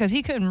suicide because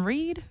he couldn't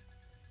read?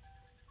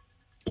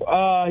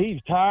 He's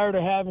tired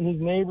of having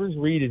his neighbors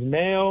read his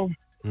mail.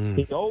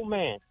 He's an old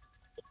man.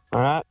 All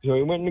right, so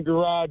he went in the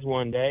garage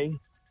one day,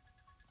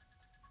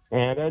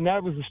 and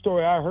that was the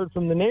story I heard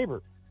from the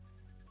neighbor.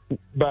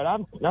 But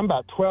I'm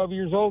about 12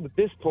 years old at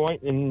this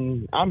point,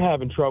 and I'm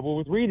having trouble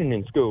with reading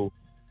in school.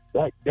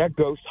 That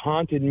ghost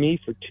haunted me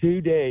for 2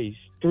 days,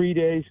 3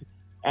 days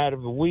out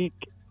of the week,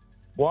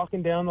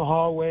 walking down the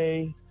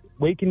hallway,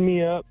 waking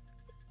me up.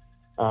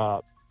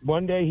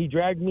 One day he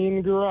dragged me in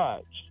the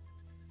garage.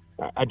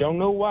 I don't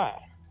know why.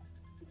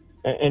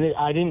 And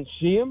I didn't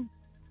see him.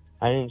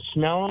 I didn't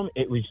smell him.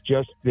 It was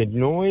just the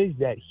noise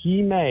that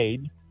he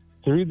made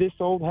through this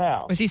old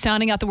house. Was he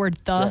sounding out the word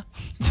 "the"?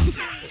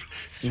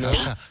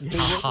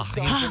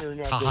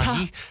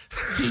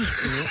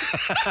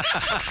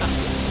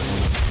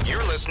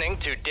 You're listening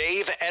to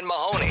Dave and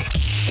Mahoney.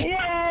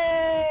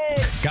 Yay!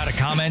 Got a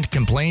comment,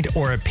 complaint,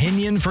 or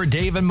opinion for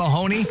Dave and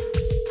Mahoney?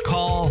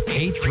 Call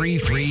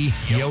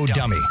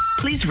 833-YO-DUMMY.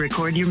 Please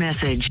record your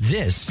message.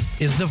 This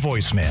is the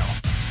voicemail.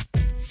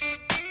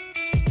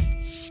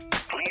 Please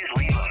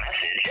leave a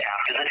message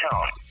after the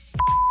tone.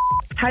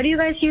 How do you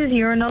guys use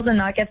urinals and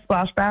not get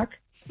splashback?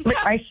 Like,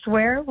 I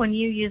swear, when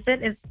you use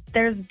it,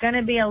 there's going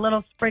to be a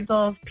little sprinkle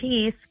of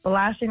pee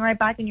splashing right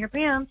back in your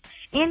pants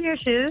and your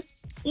shoes.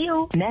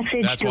 Ew.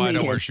 Message That's why I don't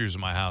deleted. wear shoes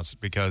in my house,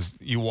 because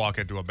you walk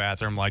into a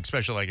bathroom, like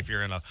especially like if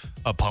you're in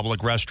a public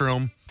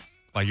restroom,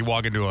 like you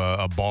walk into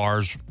a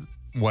bar's,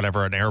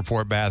 whatever, an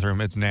airport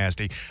bathroom, it's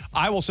nasty.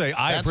 I will say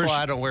That's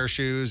why I don't wear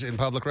shoes in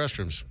public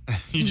restrooms.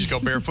 You just go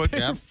barefoot?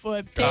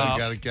 Barefoot,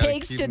 Gotta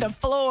pigs keep to them- the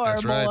floor,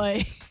 That's boy.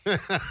 right.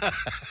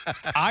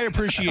 I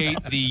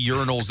appreciate the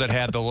urinals that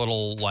have the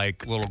little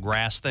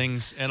grass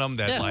things in them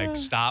that like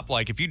stop.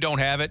 Like if you don't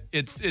have it,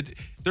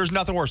 there's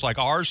nothing worse. Like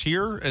ours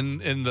here in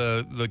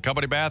the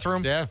company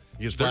bathroom. Yeah,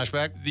 you get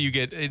splashback. You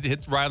get it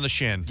hit right on the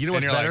shin. You know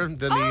what's And you're better like,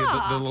 than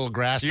the little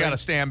grass? You thing? got to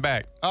stand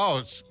back.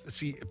 Oh,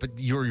 see, but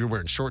you're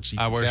wearing shorts. So you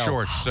I can wear tell.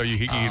 shorts, so you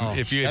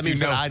if you that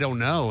means know. that I don't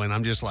know, and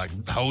I'm just like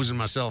hosing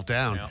myself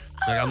down. Yeah.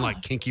 Like I'm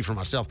like kinky for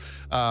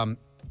myself.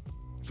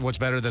 What's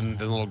better than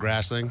the little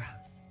grass thing?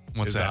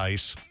 What's Is that? The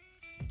ice.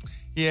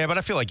 Yeah, but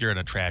I feel like you're in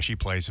a trashy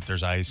place if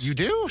there's ice. You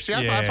do? See,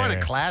 I find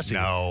it classy.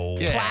 No.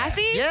 Yeah.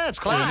 Classy? Yeah, it's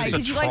classy. Why?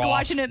 Did you like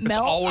watching it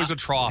melt? It's always a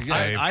trough,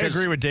 Dave. I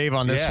agree with Dave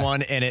on this Yeah.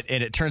 one, and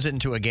it turns it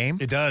into a game.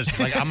 It does.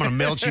 Like I'm gonna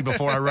melt you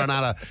before I run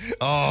out of.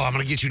 Oh, I'm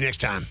gonna get you next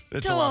time.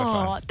 It's a lot of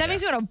fun. That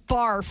makes me want to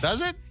barf.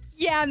 Does it?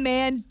 Yeah,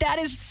 man, that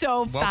is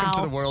so foul.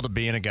 Welcome to the world of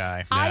being a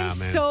guy. I'm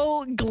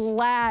so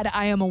glad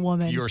I am a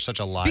woman. You are such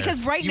a liar.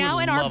 Because right now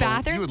in our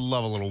bathroom, you would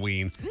love a little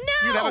ween. No.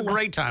 You'd have a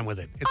great time with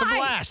it. It's a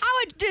blast.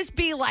 I would just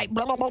be like,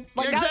 blah, blah, blah.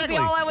 Like, that would be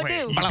all I would do.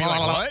 You'd be like,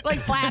 what? Like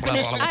flapping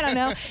it. I don't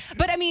know.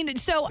 But I mean,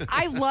 so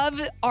I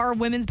love our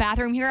women's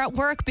bathroom here at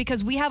work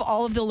because we have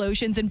all of the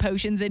lotions and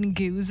potions and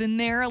goos in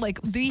there. Like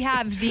we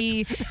have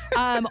the,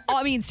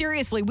 I mean,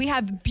 seriously, we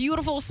have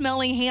beautiful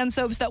smelling hand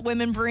soaps that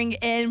women bring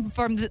in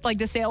from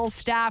the sales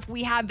staff.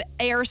 We have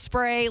air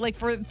spray like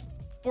for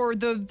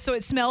so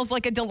it smells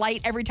like a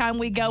delight every time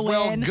we go in.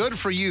 Well, good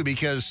for you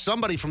because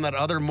somebody from that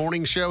other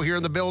morning show here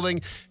in the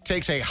building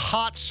takes a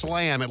hot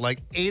slam at like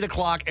 8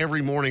 o'clock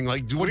every morning.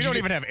 Like, we don't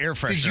even have air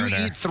freshener. Did you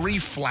there. eat 3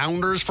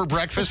 flounders for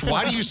breakfast?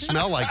 Why do you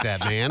smell like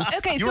that, man?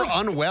 Okay, You're so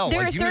unwell.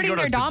 They're like, you need to asserting go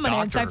to their the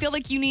dominance. doctor. I feel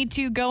like you need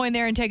to go in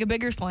there and take a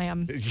bigger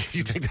slam.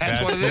 You think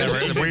that's what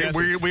it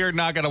is? We are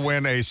not going to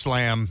win a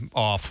slam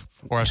off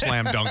or a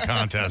slam dunk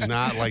contest.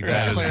 Not like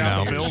that.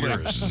 No.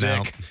 You're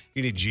sick.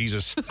 You need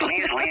Jesus.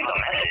 Please leave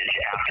a message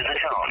after the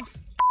tone.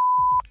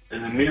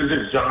 In the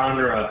music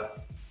genre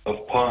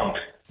of punk,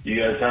 do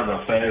you guys have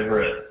a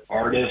favorite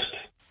artist,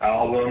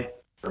 album,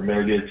 or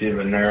maybe it's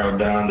even narrowed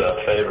down to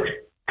a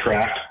favorite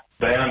track?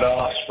 Band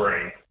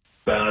Offspring,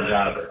 Bad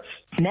Habits.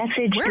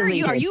 Message Where are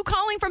you? Are you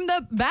calling from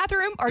the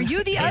bathroom? Are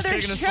you the other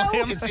show?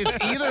 It's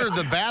either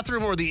the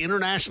bathroom or the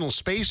International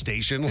Space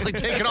Station. Like,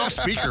 take it off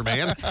speaker,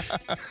 man.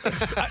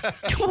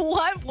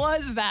 What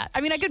was that?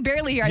 I mean, I could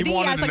barely hear. I think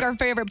he has like our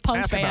favorite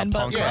punk band.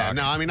 But Yeah,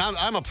 no, I mean,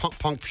 I'm a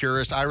punk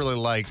purist. I really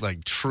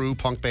like true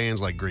punk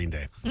bands like Green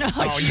Day.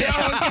 Oh,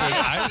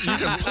 yeah.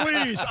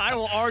 Please, I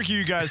will argue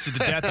you guys to the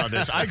death on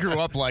this. I grew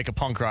up like a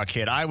punk rock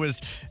kid. I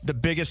was the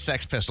biggest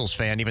Sex Pistols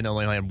fan, even though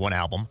they only had one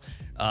album.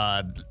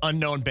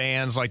 Unknown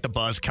bands like the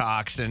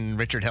Buzzcocks and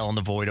Richard Hell and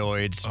the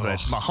Voidoids.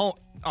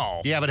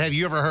 But Yeah, but have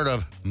you ever heard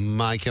of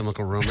My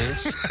Chemical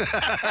Romance?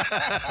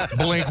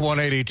 Blink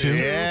 182.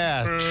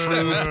 Yeah,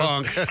 true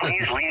punk.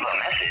 Please leave a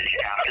message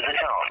after the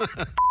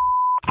tone.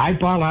 I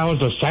thought I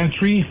was a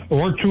century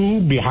or two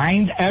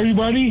behind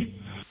everybody.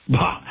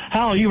 But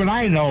hell, even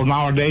I know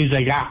nowadays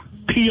they got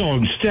peel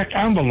and stick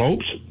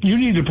envelopes. You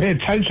need to pay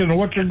attention to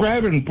what you're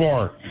grabbing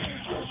for.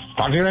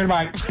 Talk to you later,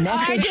 bye.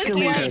 I just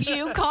love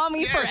you. Call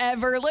me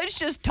forever. Let's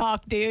just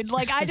talk, dude.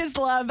 Like I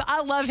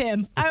love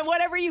him.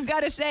 Whatever you've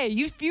got to say.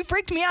 You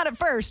freaked me out at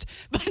first,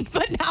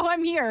 but now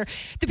I'm here.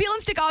 The peel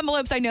and stick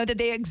envelopes, I know that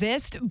they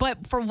exist,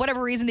 but for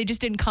whatever reason, they just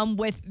didn't come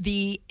with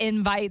the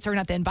invites, or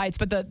not the invites,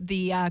 but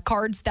the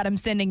cards that I'm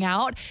sending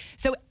out.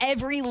 So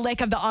every lick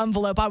of the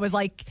envelope, I was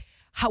like,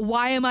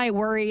 why am I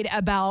worried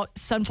about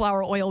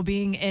sunflower oil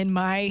being in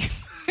my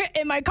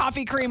in my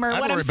coffee creamer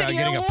when I'm sitting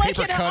here getting a licking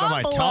paper an cut on my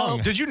envelope?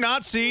 tongue. Did you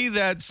not see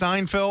that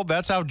Seinfeld?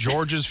 That's how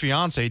George's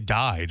fiance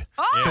died.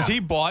 Because he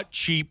bought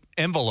cheap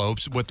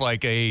envelopes with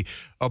like a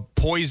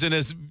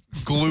poisonous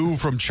glue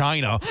from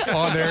China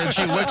on there, and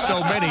she licked so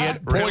many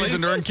it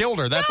poisoned her and killed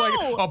her. That's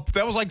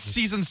that was like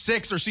season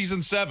 6 or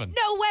season 7.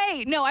 No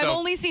way. No, I've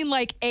only seen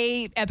like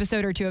a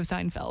episode or two of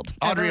Seinfeld.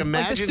 Audrey, Ever.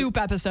 imagine like the soup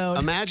episode.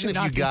 Imagine if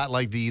Not you soup. got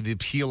like the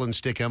peel and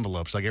stick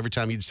envelopes. Like every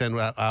time you'd send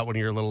out one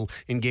of your little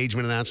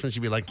engagement announcements,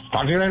 you'd be like,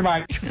 Talk to you later,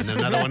 bye. And then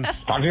another one.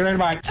 Talk to you later,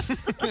 bye.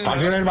 Talk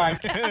to you later, bye.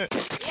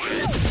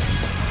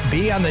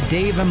 Be on the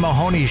Dave and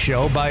Mahoney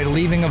Show by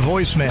leaving a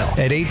voicemail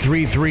at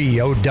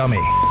 833-YO-DUMMY.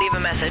 Leave a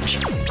message.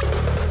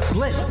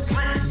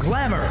 Glitz,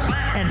 glamour,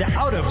 and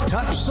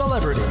out-of-touch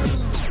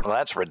celebrities. Well,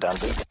 that's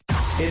redundant.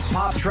 It's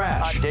Pop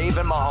Trash on Dave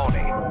and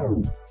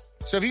Mahoney.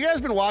 So have you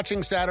guys been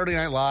watching Saturday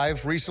Night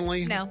Live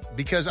recently? No.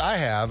 Because I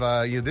have.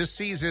 This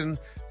season,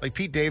 like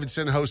Pete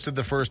Davidson hosted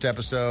the first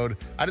episode.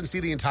 I didn't see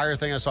the entire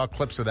thing. I saw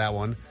clips of that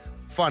one.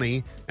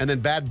 Funny. And then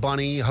Bad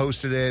Bunny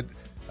hosted it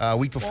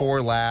week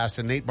before last,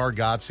 and Nate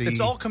Bargatze. It's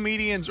all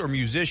comedians or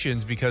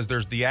musicians because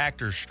there's the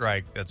actors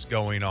strike that's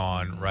going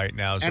on right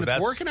now. So and it's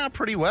working out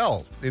pretty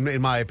well,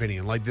 in my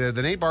opinion. Like the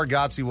Nate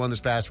Bargatze one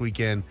this past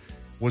weekend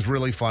was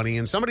really funny.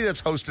 And somebody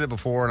that's hosted it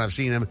before, and I've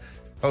seen him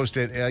host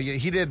it,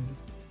 he did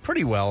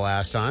pretty well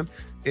last time,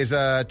 is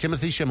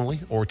Timothy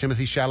Chalamet, or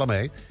Timothy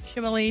Chalamet.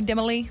 Shimily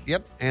Dimily.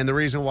 Yep. And the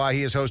reason why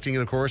he is hosting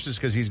it, of course, is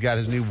because he's got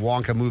his new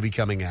Wonka movie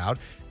coming out.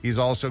 He's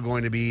also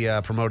going to be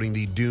promoting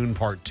the Dune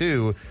Part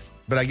 2.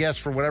 But I guess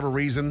for whatever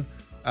reason,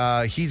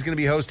 he's going to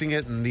be hosting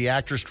it, and the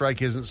actor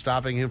strike isn't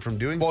stopping him from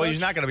doing so. Well, he's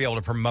not going to be able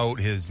to promote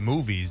his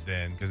movies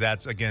then, because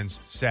that's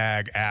against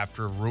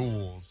SAG-AFTRA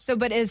rules. So,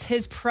 but is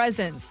his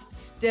presence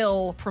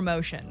still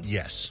promotion?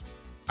 Yes,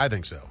 I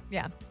think so.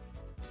 Yeah.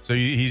 So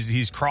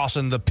he's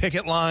crossing the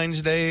picket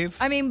lines, Dave?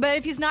 I mean, but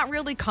if he's not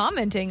really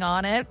commenting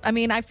on it, I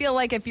mean, I feel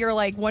like if you're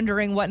like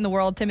wondering what in the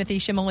world Timothy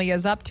Chalamet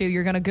is up to,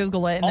 you're going to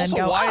Google it and Also,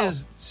 then go, why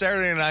is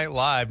Saturday Night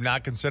Live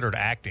not considered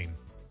acting?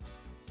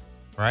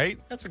 Right?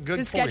 That's a good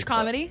It's sketch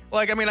comedy?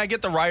 Like, I mean, I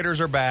get the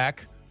writers are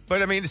back,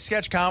 but I mean,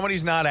 sketch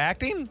comedy's not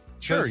acting?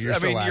 Sure, you're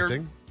still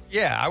acting.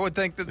 Yeah, I would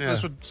think that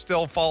this would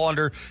still fall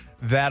under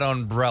that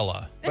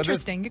umbrella.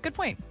 Interesting. Good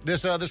point.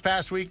 This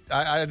past week,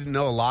 I didn't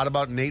know a lot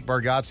about Nate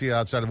Bargatze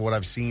outside of what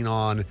I've seen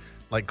on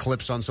like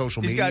clips on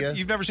social media.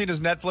 You've never seen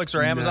his Netflix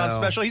or Amazon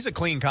special? He's a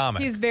clean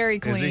comic. He's very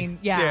clean.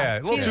 Yeah.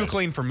 A little too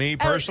clean for me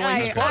personally.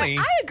 He's funny.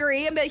 I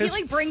agree. But he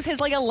like brings his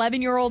like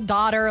 11-year-old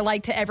daughter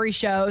like to every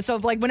show. So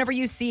like whenever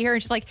you see her,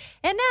 and she's like,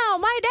 and now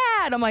my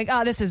dad. I'm like,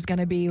 oh, this is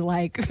gonna be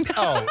like,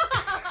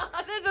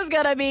 this is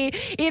gonna be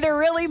either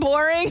really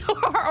boring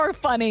or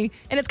funny,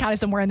 and it's kind of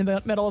somewhere in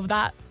the middle of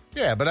that.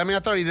 Yeah, but I mean, I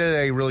thought he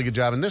did a really good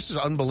job, and this is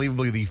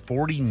unbelievably the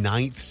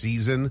 49th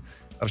season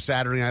of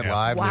Saturday Night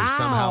Live. Wow. And they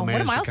somehow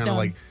managed to kind milestone. of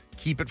like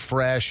keep it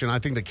fresh, and I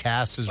think the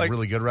cast is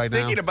really good right now.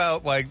 Thinking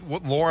about like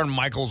what Lorne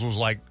Michaels was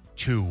like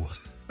 2.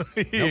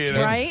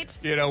 Right?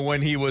 You know,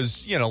 when he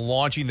was,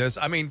 launching this.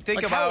 I mean, think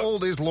about how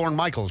old is Lorne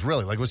Michaels,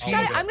 really? Like, was he?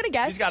 I'm going to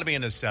guess. He's got to be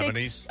in his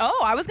 70s.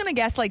 I was going to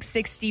guess like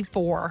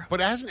 64. But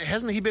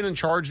hasn't he been in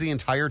charge the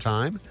entire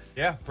time?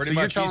 Yeah, pretty so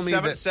much. You're telling He's me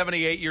that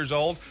 78 years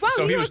old. Wow,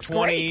 so he was looks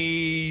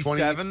great.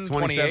 27,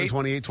 28.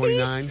 28,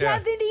 29. He's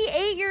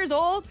 78 years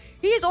old.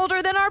 He's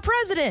older than our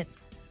president.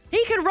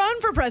 He could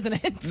run for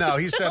president. No,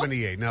 he's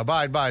 78. Now,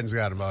 Biden's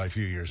got him by a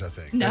few years, I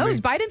think. No,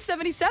 Biden's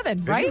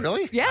 77, right? Is he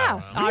really? Yeah.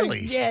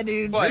 Really? Yeah,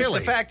 dude. But the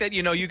fact that,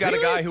 you got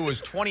a guy who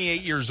was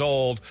 28 years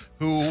old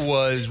who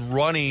was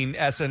running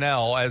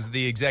SNL as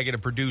the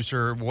executive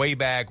producer way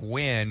back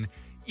when,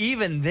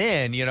 even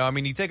then, you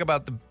think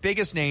about the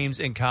biggest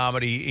names in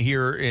comedy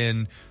here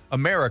in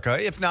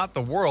America, if not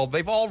the world,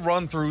 they've all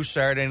run through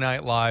Saturday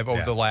Night Live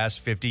over the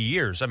last 50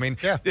 years. I mean,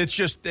 it's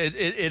just,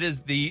 it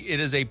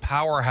is a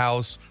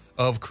powerhouse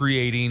of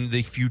creating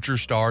the future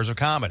stars of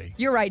comedy.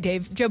 You're right,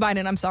 Dave. Joe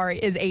Biden, I'm sorry,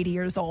 is 80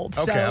 years old.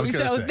 Okay, I was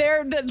gonna say.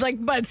 They're like,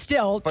 but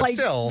still,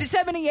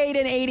 78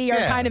 and 80 are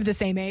kind of the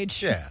same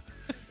age. Yeah.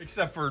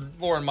 Except for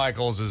Lorne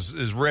Michaels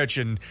is rich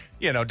and,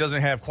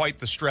 doesn't have quite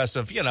the stress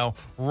of,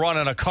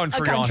 running a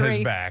country on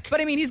his back.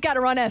 But I mean, he's got to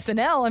run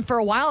SNL, and for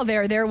a while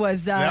there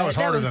was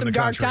harder than some the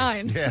dark country.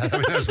 times. Yeah,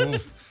 I mean,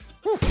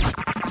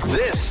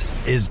 This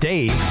is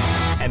Dave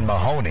and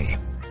Mahoney.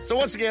 So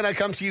once again, I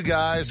come to you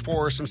guys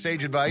for some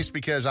sage advice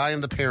because I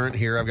am the parent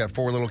here. I've got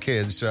 4 little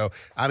kids, so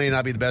I may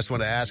not be the best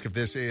one to ask if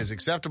this is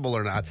acceptable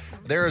or not.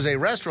 There is a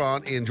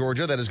restaurant in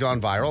Georgia that has gone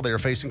viral. They are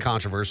facing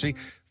controversy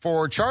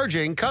for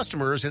charging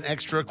customers an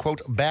extra,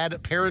 quote, bad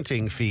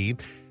parenting fee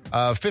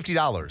of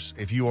 $50.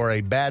 If you are a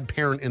bad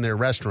parent in their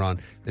restaurant,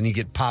 then you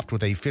get popped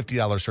with a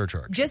 $50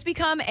 surcharge. Just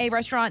become a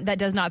restaurant that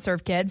does not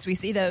serve kids. We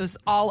see those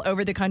all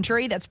over the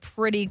country. That's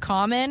pretty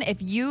common.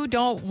 If you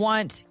don't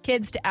want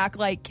kids to act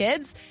like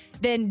kids,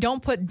 then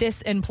don't put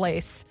this in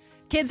place.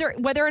 Kids are,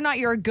 whether or not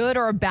you're a good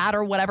or a bad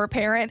or whatever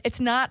parent, it's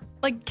not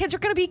like kids are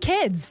going to be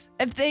kids.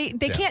 If they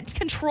can't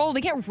control,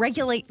 they can't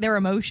regulate their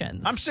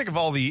emotions. I'm sick of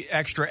all the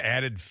extra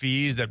added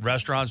fees that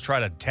restaurants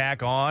try to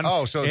tack on.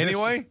 Oh, so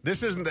anyway,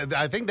 this isn't.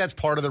 I think that's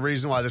part of the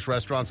reason why this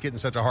restaurant's getting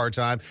such a hard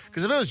time.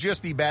 Because if it was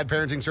just the bad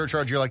parenting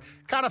surcharge, you're like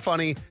kind of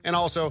funny and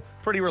also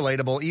pretty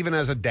relatable. Even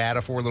as a dad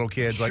of 4 little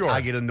kids, like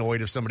I get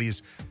annoyed if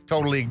somebody's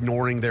totally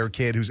ignoring their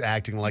kid who's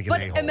acting like an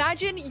a-hole. But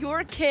imagine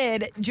your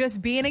kid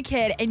just being a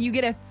kid and you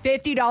get a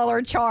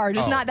 $50 charge.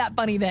 It's not that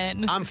funny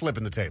then. I'm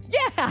flipping the table.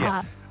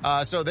 Yeah.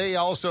 So they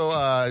also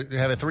have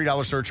a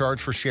 $3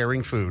 surcharge for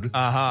sharing food.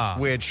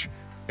 Which,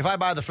 if I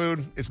buy the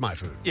food, it's my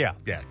food. Yeah.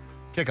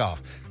 Kick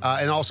off.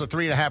 And also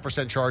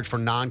 3.5% charge for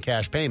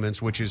non-cash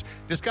payments, which is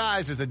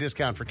disguised as a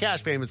discount for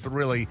cash payments, but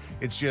really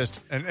it's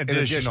just an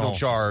additional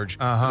charge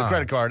for the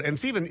credit card. And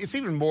it's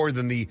even more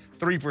than the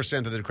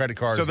 3% that the credit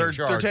card is they're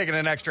charged. taking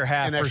an extra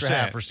half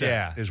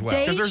percent as well.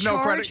 Because there's no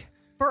credit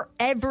for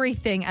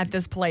everything at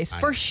this place.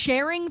 For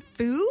sharing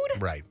food?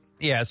 Right.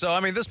 Yeah, so I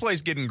mean, this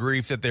place getting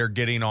grief that they're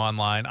getting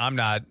online. I'm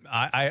not.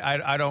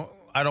 I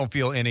don't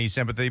feel any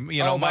sympathy.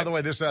 By the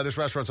way, this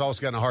restaurant's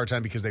also gotten a hard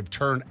time because they've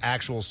turned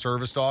actual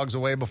service dogs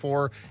away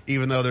before,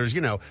 even though there's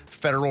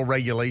federal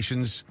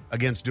regulations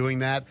against doing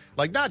that.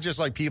 Like not just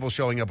like people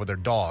showing up with their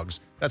dogs.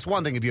 That's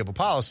one thing if you have a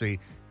policy.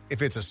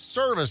 If it's a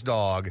service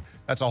dog,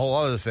 that's a whole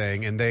other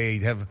thing, and they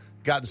have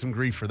gotten some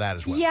grief for that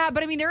as well. Yeah,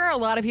 but I mean, there are a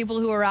lot of people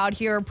who are out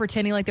here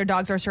pretending like their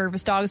dogs are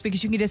service dogs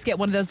because you can just get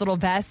one of those little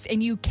vests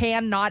and you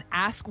cannot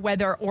ask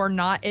whether or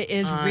not it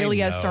is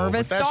really a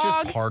service but that's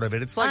dog. Just part of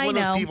it. It's like when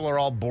those people are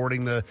all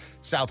boarding the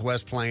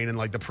Southwest plane and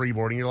like the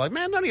pre-boarding. You're like,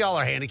 man, none of y'all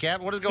are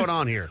handicapped. What is going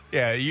on here?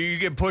 Yeah, you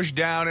get pushed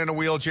down in a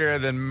wheelchair,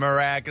 then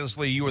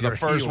miraculously you were the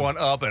first one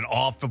up and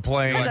off the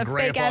plane. Like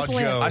Grandpa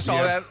Joe. I saw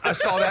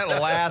that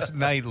last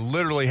night.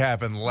 Literally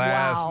happened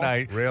last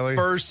night. Really?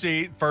 First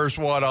seat, first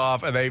one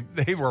off, and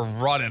they were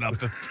running up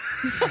the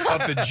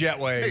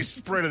jetway. They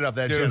sprinted up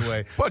that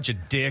jetway. Bunch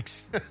of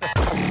dicks.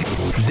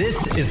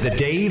 This is the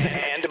Dave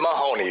and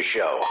Mahoney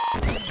Show.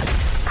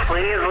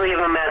 Please leave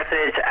a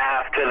message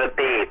after the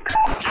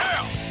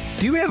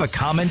beep. Do you have a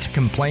comment,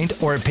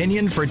 complaint, or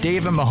opinion for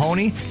Dave and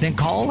Mahoney? Then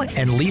call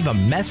and leave a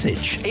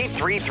message.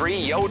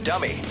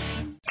 833-YO-DUMMY.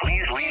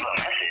 Please leave a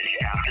message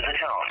after the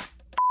tone.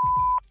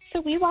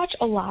 So we watch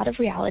a lot of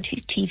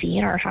reality TV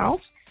in our house,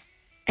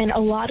 and a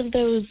lot of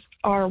those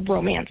are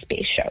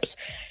romance-based shows.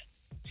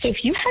 So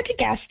if you had to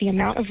guess the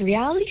amount of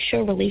reality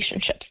show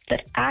relationships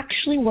that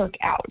actually work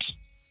out,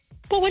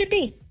 what would it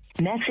be?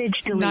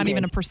 Message deleted. Not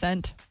even a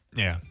percent.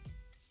 Yeah.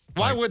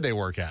 Why would they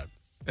work out?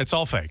 It's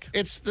all fake.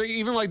 It's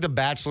even like The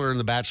Bachelor and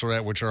The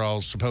Bachelorette, which are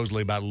all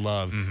supposedly about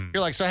love.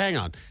 You're like, so hang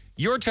on.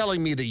 You're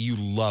telling me that you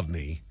love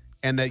me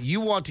and that you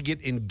want to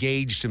get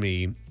engaged to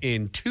me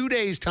in 2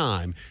 days'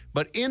 time,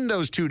 but in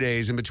those 2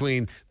 days, in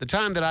between the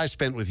time that I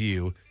spent with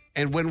you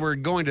and when we're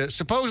going to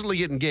supposedly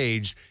get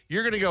engaged,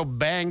 you're going to go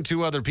bang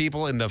 2 other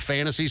people in the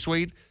fantasy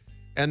suite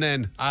and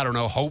then, I don't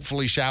know,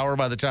 hopefully shower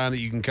by the time that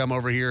you can come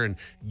over here and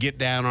get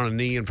down on a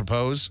knee and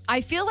propose?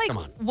 I feel like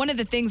one of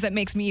the things that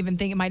makes me even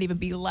think it might even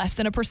be less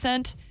than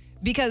 1%,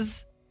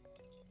 because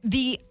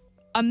the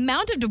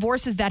amount of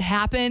divorces that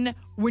happen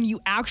when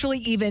you actually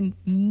even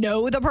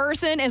know the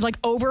person is like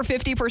over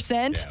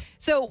 50%. Yeah.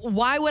 So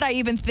why would I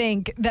even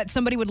think that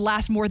somebody would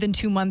last more than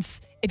 2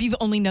 months if you've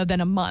only known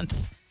them a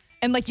month?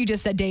 And like you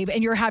just said, Dave,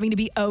 and you're having to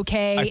be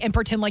okay and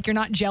pretend like you're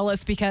not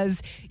jealous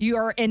because you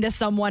are into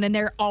someone and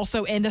they're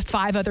also into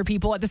 5 other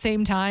people at the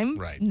same time.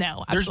 Right.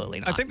 No,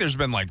 absolutely not. I think there's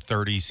been like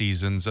 30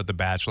 seasons of The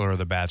Bachelor or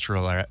The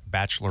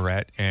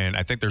Bachelorette, and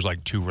I think there's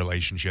like 2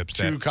 relationships.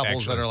 2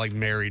 couples that are like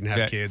married and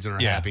have kids and are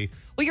happy.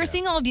 Well, you're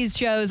seeing all of these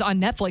shows on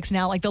Netflix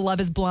now, like The Love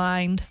is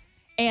Blind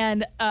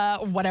and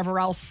whatever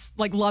else,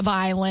 like Love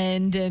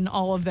Island and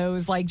all of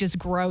those like just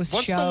gross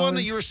What's shows. the one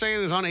that you were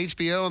saying is on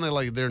HBO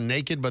and they're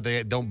naked but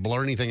they don't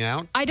blur anything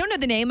out? I don't know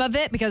the name of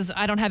it because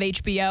I don't have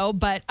HBO,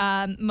 but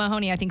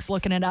Mahoney I think's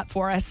looking it up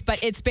for us.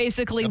 But it's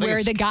basically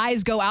where the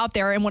guys go out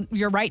there and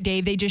you're right,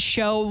 Dave, they just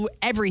show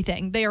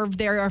everything. They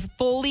are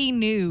fully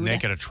nude.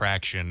 Naked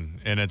Attraction,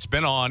 and it's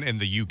been on in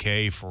the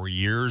UK for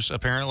years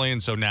apparently,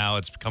 and so now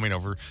it's coming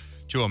over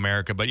to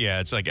America. But yeah,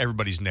 it's like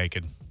everybody's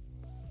naked.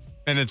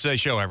 And they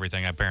show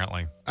everything,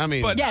 apparently. I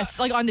mean, but, yes,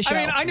 like on the show.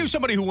 I mean, I knew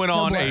somebody who went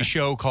on a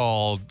show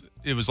called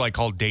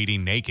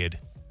Dating Naked.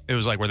 It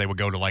was like where they would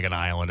go to like an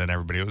island and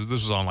everybody. This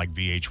was on like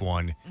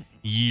VH1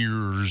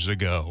 years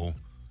ago.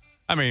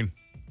 I mean,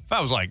 if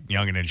I was like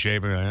young and in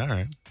shape, I'd be like, all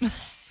right.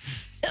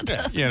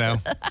 You know,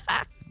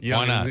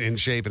 young and in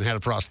shape and had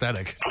a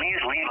prosthetic. Please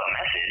leave a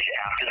message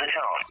after the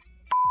tone.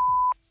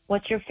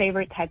 What's your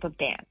favorite type of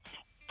dance?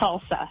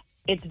 Salsa.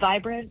 It's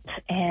vibrant,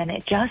 and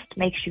it just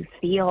makes you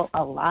feel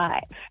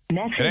alive.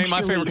 It ain't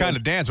my favorite kind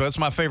of dance, but it's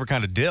my favorite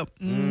kind of dip.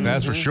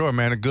 That's for sure,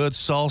 man. A good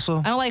salsa.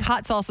 I don't like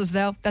hot salsas,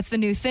 though. That's the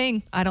new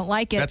thing. I don't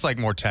like it. That's like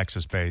more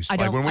Texas-based.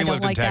 Like when we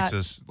lived in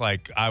Texas,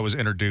 like I was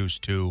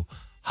introduced to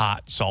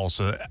hot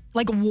salsa.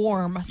 Like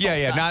warm salsa.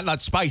 Yeah, not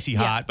spicy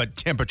hot,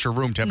 but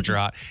room temperature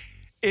hot.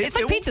 It's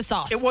like pizza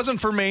sauce. It wasn't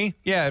for me.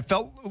 Yeah, it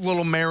felt a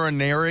little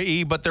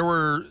marinara-y, but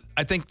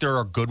I think there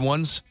are good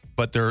ones,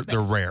 but they're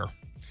rare.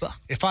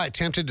 If I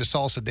attempted to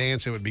salsa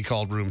dance, it would be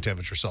called room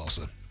temperature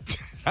salsa.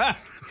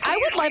 I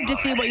would love to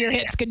see what your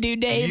hips could do,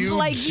 Dave.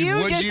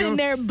 In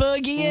there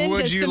boogieing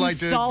to some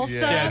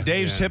salsa. Yeah,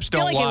 Dave's hips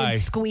don't lie. I feel like it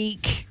would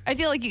squeak. I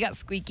feel like you got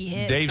squeaky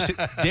hips.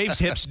 Dave's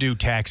hips do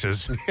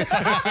taxes.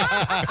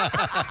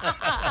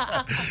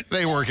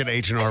 They work at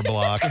H&R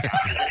Block.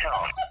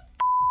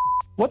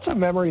 What's a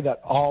memory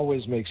that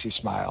always makes you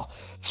smile?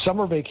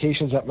 Summer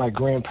vacations at my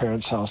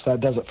grandparents' house.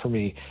 That does it for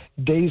me.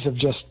 Days of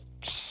just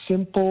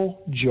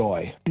simple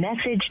joy.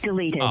 Message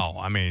deleted. Oh,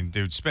 I mean,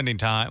 dude, spending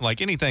time, like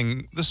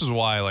anything. This is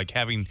why, like,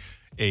 having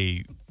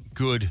a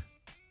good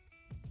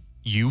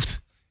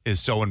youth is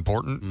so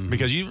important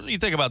because you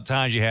think about the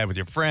times you had with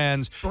your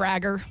friends.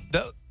 Bragger.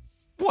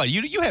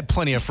 You had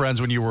plenty of friends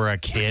when you were a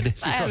kid.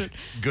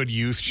 Good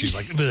youth. She's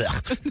like,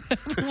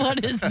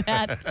 what is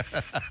that?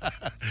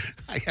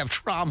 I have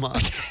trauma.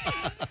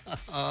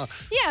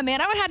 Yeah,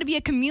 man, I would have to be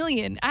a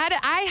chameleon.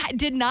 I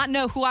did not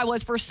know who I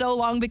was for so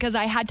long because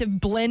I had to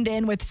blend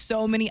in with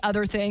so many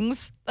other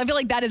things. I feel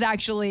like that is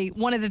actually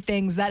one of the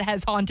things that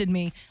has haunted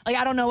me. Like,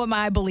 I don't know what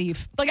I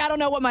believe. Like, I don't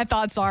know what my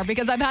thoughts are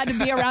because I've had to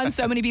be around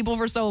so many people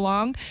for so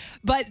long.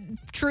 But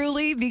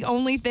truly, the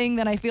only thing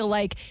that I feel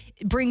like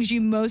brings you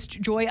most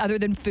joy other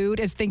than food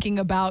is thinking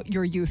about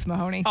your youth,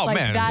 Mahoney. Oh, like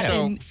man.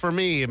 So for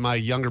me, my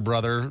younger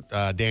brother,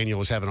 Daniel,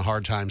 was having a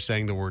hard time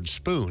saying the word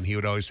spoon. He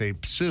would always say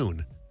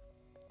soon.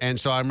 And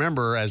so I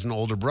remember as an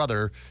older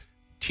brother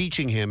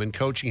teaching him and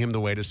coaching him the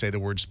way to say the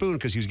word spoon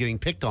because he was getting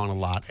picked on a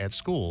lot at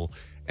school.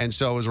 And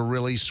so it was a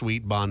really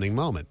sweet bonding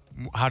moment.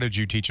 How did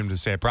you teach him to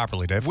say it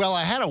properly, Dave? Well,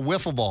 I had a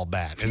wiffle ball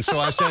bat. And so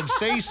I said,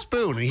 say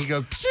spoon. And he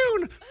goes,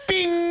 spoon,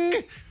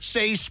 bing.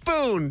 Say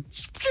spoon,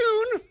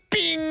 spoon,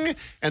 bing.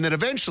 And then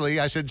eventually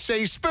I said,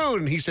 say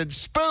spoon. He said,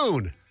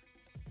 spoon.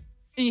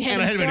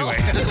 And I hit him anyway.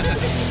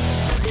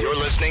 You're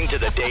listening to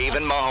the Dave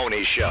and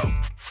Mahoney Show.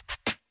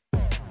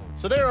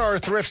 So there are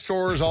thrift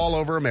stores all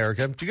over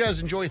America. Do you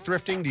guys enjoy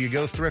thrifting? Do you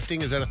go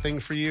thrifting? Is that a thing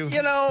for you?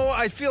 You know,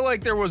 I feel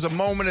like there was a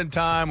moment in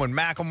time when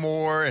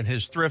Macklemore and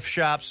his thrift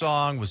shop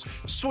song was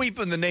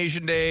sweeping the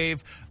nation,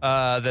 Dave,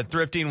 that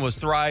thrifting was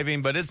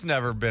thriving, but it's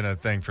never been a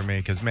thing for me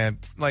because, man,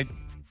 like,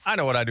 I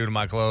know what I do to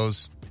my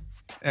clothes.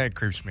 It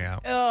creeps me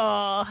out.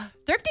 Oh,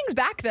 thrifting's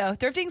back though.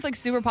 Thrifting's like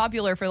super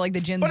popular for like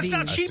the Gen Z. But it's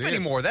not cheap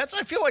anymore.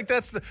 I feel like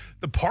that's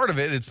the part of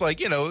it. It's like,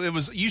 you know, it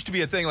used to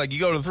be a thing like you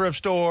go to the thrift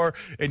store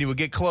and you would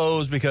get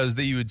clothes because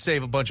you would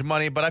save a bunch of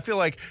money. But I feel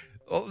like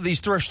these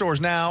thrift stores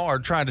now are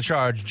trying to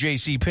charge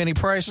JCPenney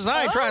prices.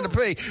 I ain't trying to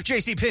pay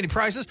JCPenney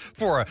prices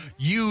for a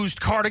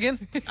used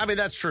cardigan. I mean,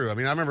 that's true. I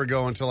mean, I remember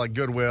going to like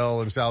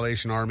Goodwill and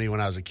Salvation Army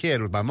when I was a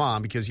kid with my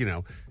mom because,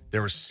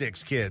 there were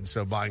 6 kids,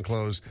 so buying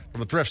clothes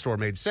from a thrift store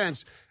made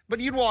sense.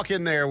 But you'd walk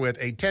in there with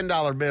a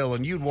 $10 bill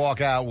and you'd walk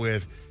out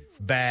with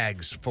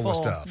bags full of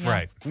stuff. Yeah.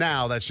 Right.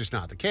 Now, that's just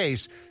not the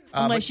case.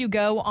 Unless you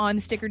go on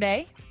sticker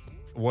day.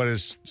 What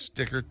is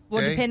sticker day?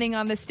 Well, depending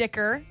on the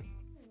sticker,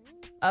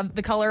 of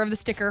the color of the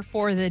sticker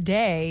for the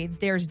day,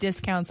 there's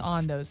discounts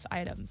on those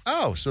items.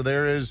 Oh, so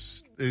there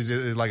is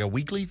it like a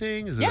weekly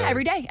thing?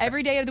 Every day.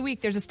 Every day of the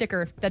week, there's a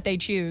sticker that they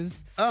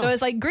choose. Oh. So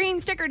it's like green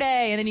sticker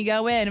day, and then you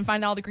go in and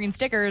find all the green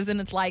stickers, and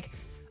it's like,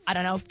 I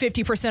don't know,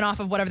 50% off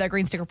of whatever that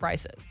green sticker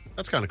price is.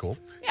 That's kind of cool.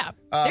 Yeah.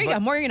 There you go.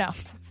 More you know.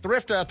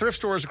 Thrift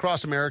stores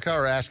across America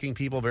are asking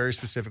people very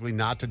specifically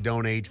not to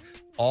donate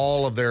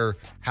all of their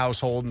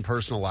household and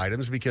personal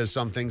items because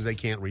some things they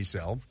can't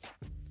resell.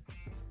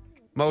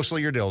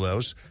 Mostly your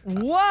dildos.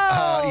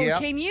 Whoa. Yeah.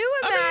 Can you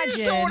imagine? I mean,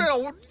 just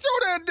throw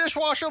it in a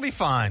dishwasher, it'll be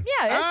fine.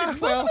 Yeah.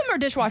 Most of them are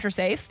dishwasher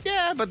safe.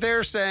 Yeah, but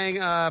they're saying,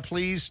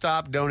 please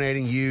stop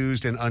donating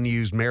used and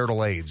unused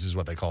marital aids is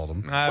what they called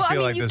them. I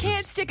feel like you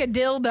can't stick a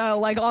dildo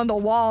like on the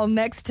wall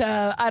next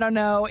to, I don't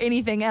know,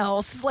 anything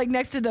else, like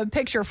next to the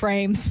picture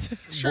frames.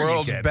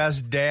 World's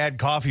best dad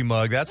coffee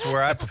mug. That's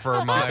where I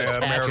prefer my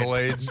marital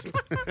aids.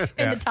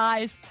 And the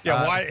ties.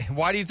 Yeah,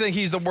 why do you think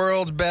he's the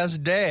world's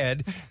best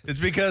dad? It's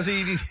because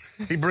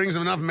he brings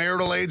enough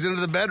marital aids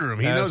into the bedroom.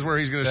 He knows where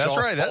he's going to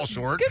fall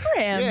short. Good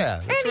for him.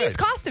 Yeah, and he's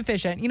cost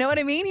efficient. You know what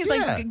I mean? He's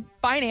like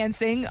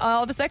financing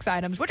all the sex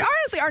items, which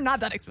honestly are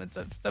not that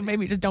expensive. So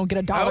maybe just don't get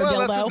a dollar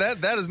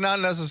dildo. That is not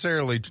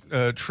necessarily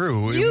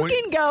true. You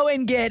can go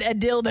and get a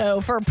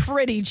dildo for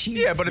pretty cheap.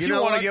 Yeah, but if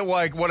you want to get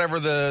like whatever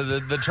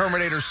the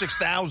Terminator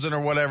 6000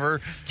 or whatever.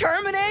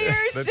 Terminator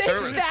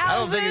 6000? I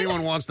don't think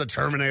anyone wants the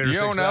Terminator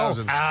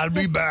 6000. I'll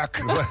be back.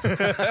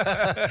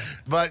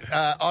 But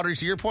Audrey,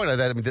 to your point,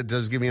 that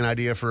does give me an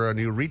idea for a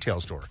new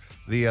retail store.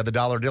 The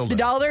dollar dildo. The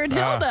dollar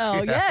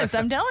dildo. Yes,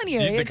 I'm telling you.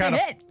 It's a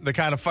hit. The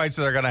kind of fights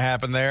that are going to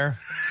happen there.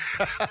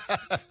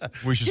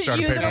 We should start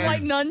using them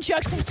like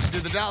nunchucks.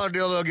 Did the dollar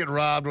dildo get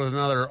robbed with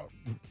another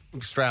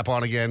strap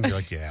on again? You're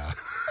like, yeah.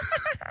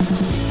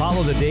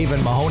 Follow the Dave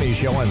and Mahoney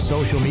Show on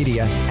social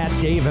media at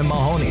Dave and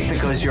Mahoney.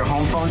 Because your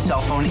home phone,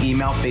 cell phone,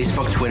 email,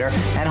 Facebook, Twitter,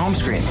 and home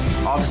screen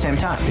all at the same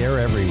time. They're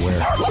everywhere.